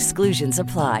BUTTERY. Exclusions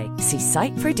apply. See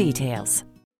site for details.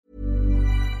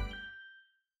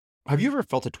 Have you ever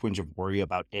felt a twinge of worry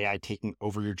about AI taking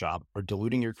over your job or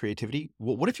diluting your creativity?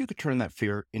 Well, what if you could turn that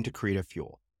fear into creative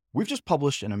fuel? We've just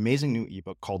published an amazing new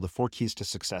ebook called The 4 Keys to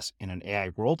Success in an AI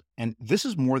World, and this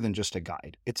is more than just a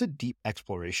guide. It's a deep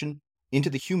exploration into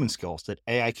the human skills that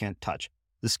AI can't touch,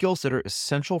 the skills that are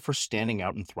essential for standing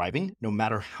out and thriving, no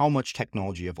matter how much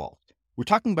technology evolved. We're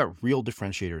talking about real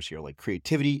differentiators here, like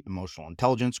creativity, emotional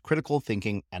intelligence, critical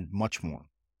thinking, and much more.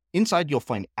 Inside, you'll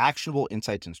find actionable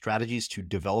insights and strategies to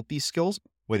develop these skills,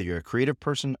 whether you're a creative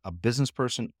person, a business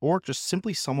person, or just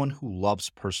simply someone who loves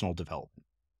personal development.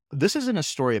 This isn't a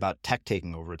story about tech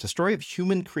taking over. It's a story of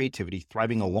human creativity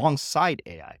thriving alongside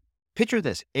AI. Picture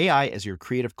this, AI as your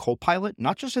creative co-pilot,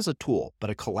 not just as a tool, but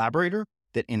a collaborator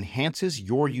that enhances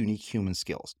your unique human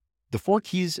skills. The 4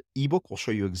 Keys ebook will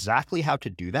show you exactly how to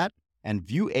do that and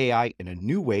view AI in a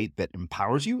new way that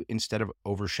empowers you instead of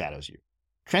overshadows you.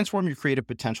 Transform your creative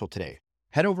potential today.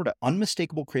 Head over to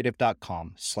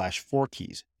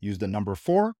unmistakablecreative.com/4keys. Use the number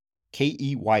 4,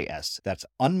 KEYS. That's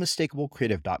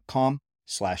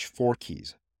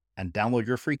unmistakablecreative.com/4keys and download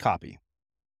your free copy.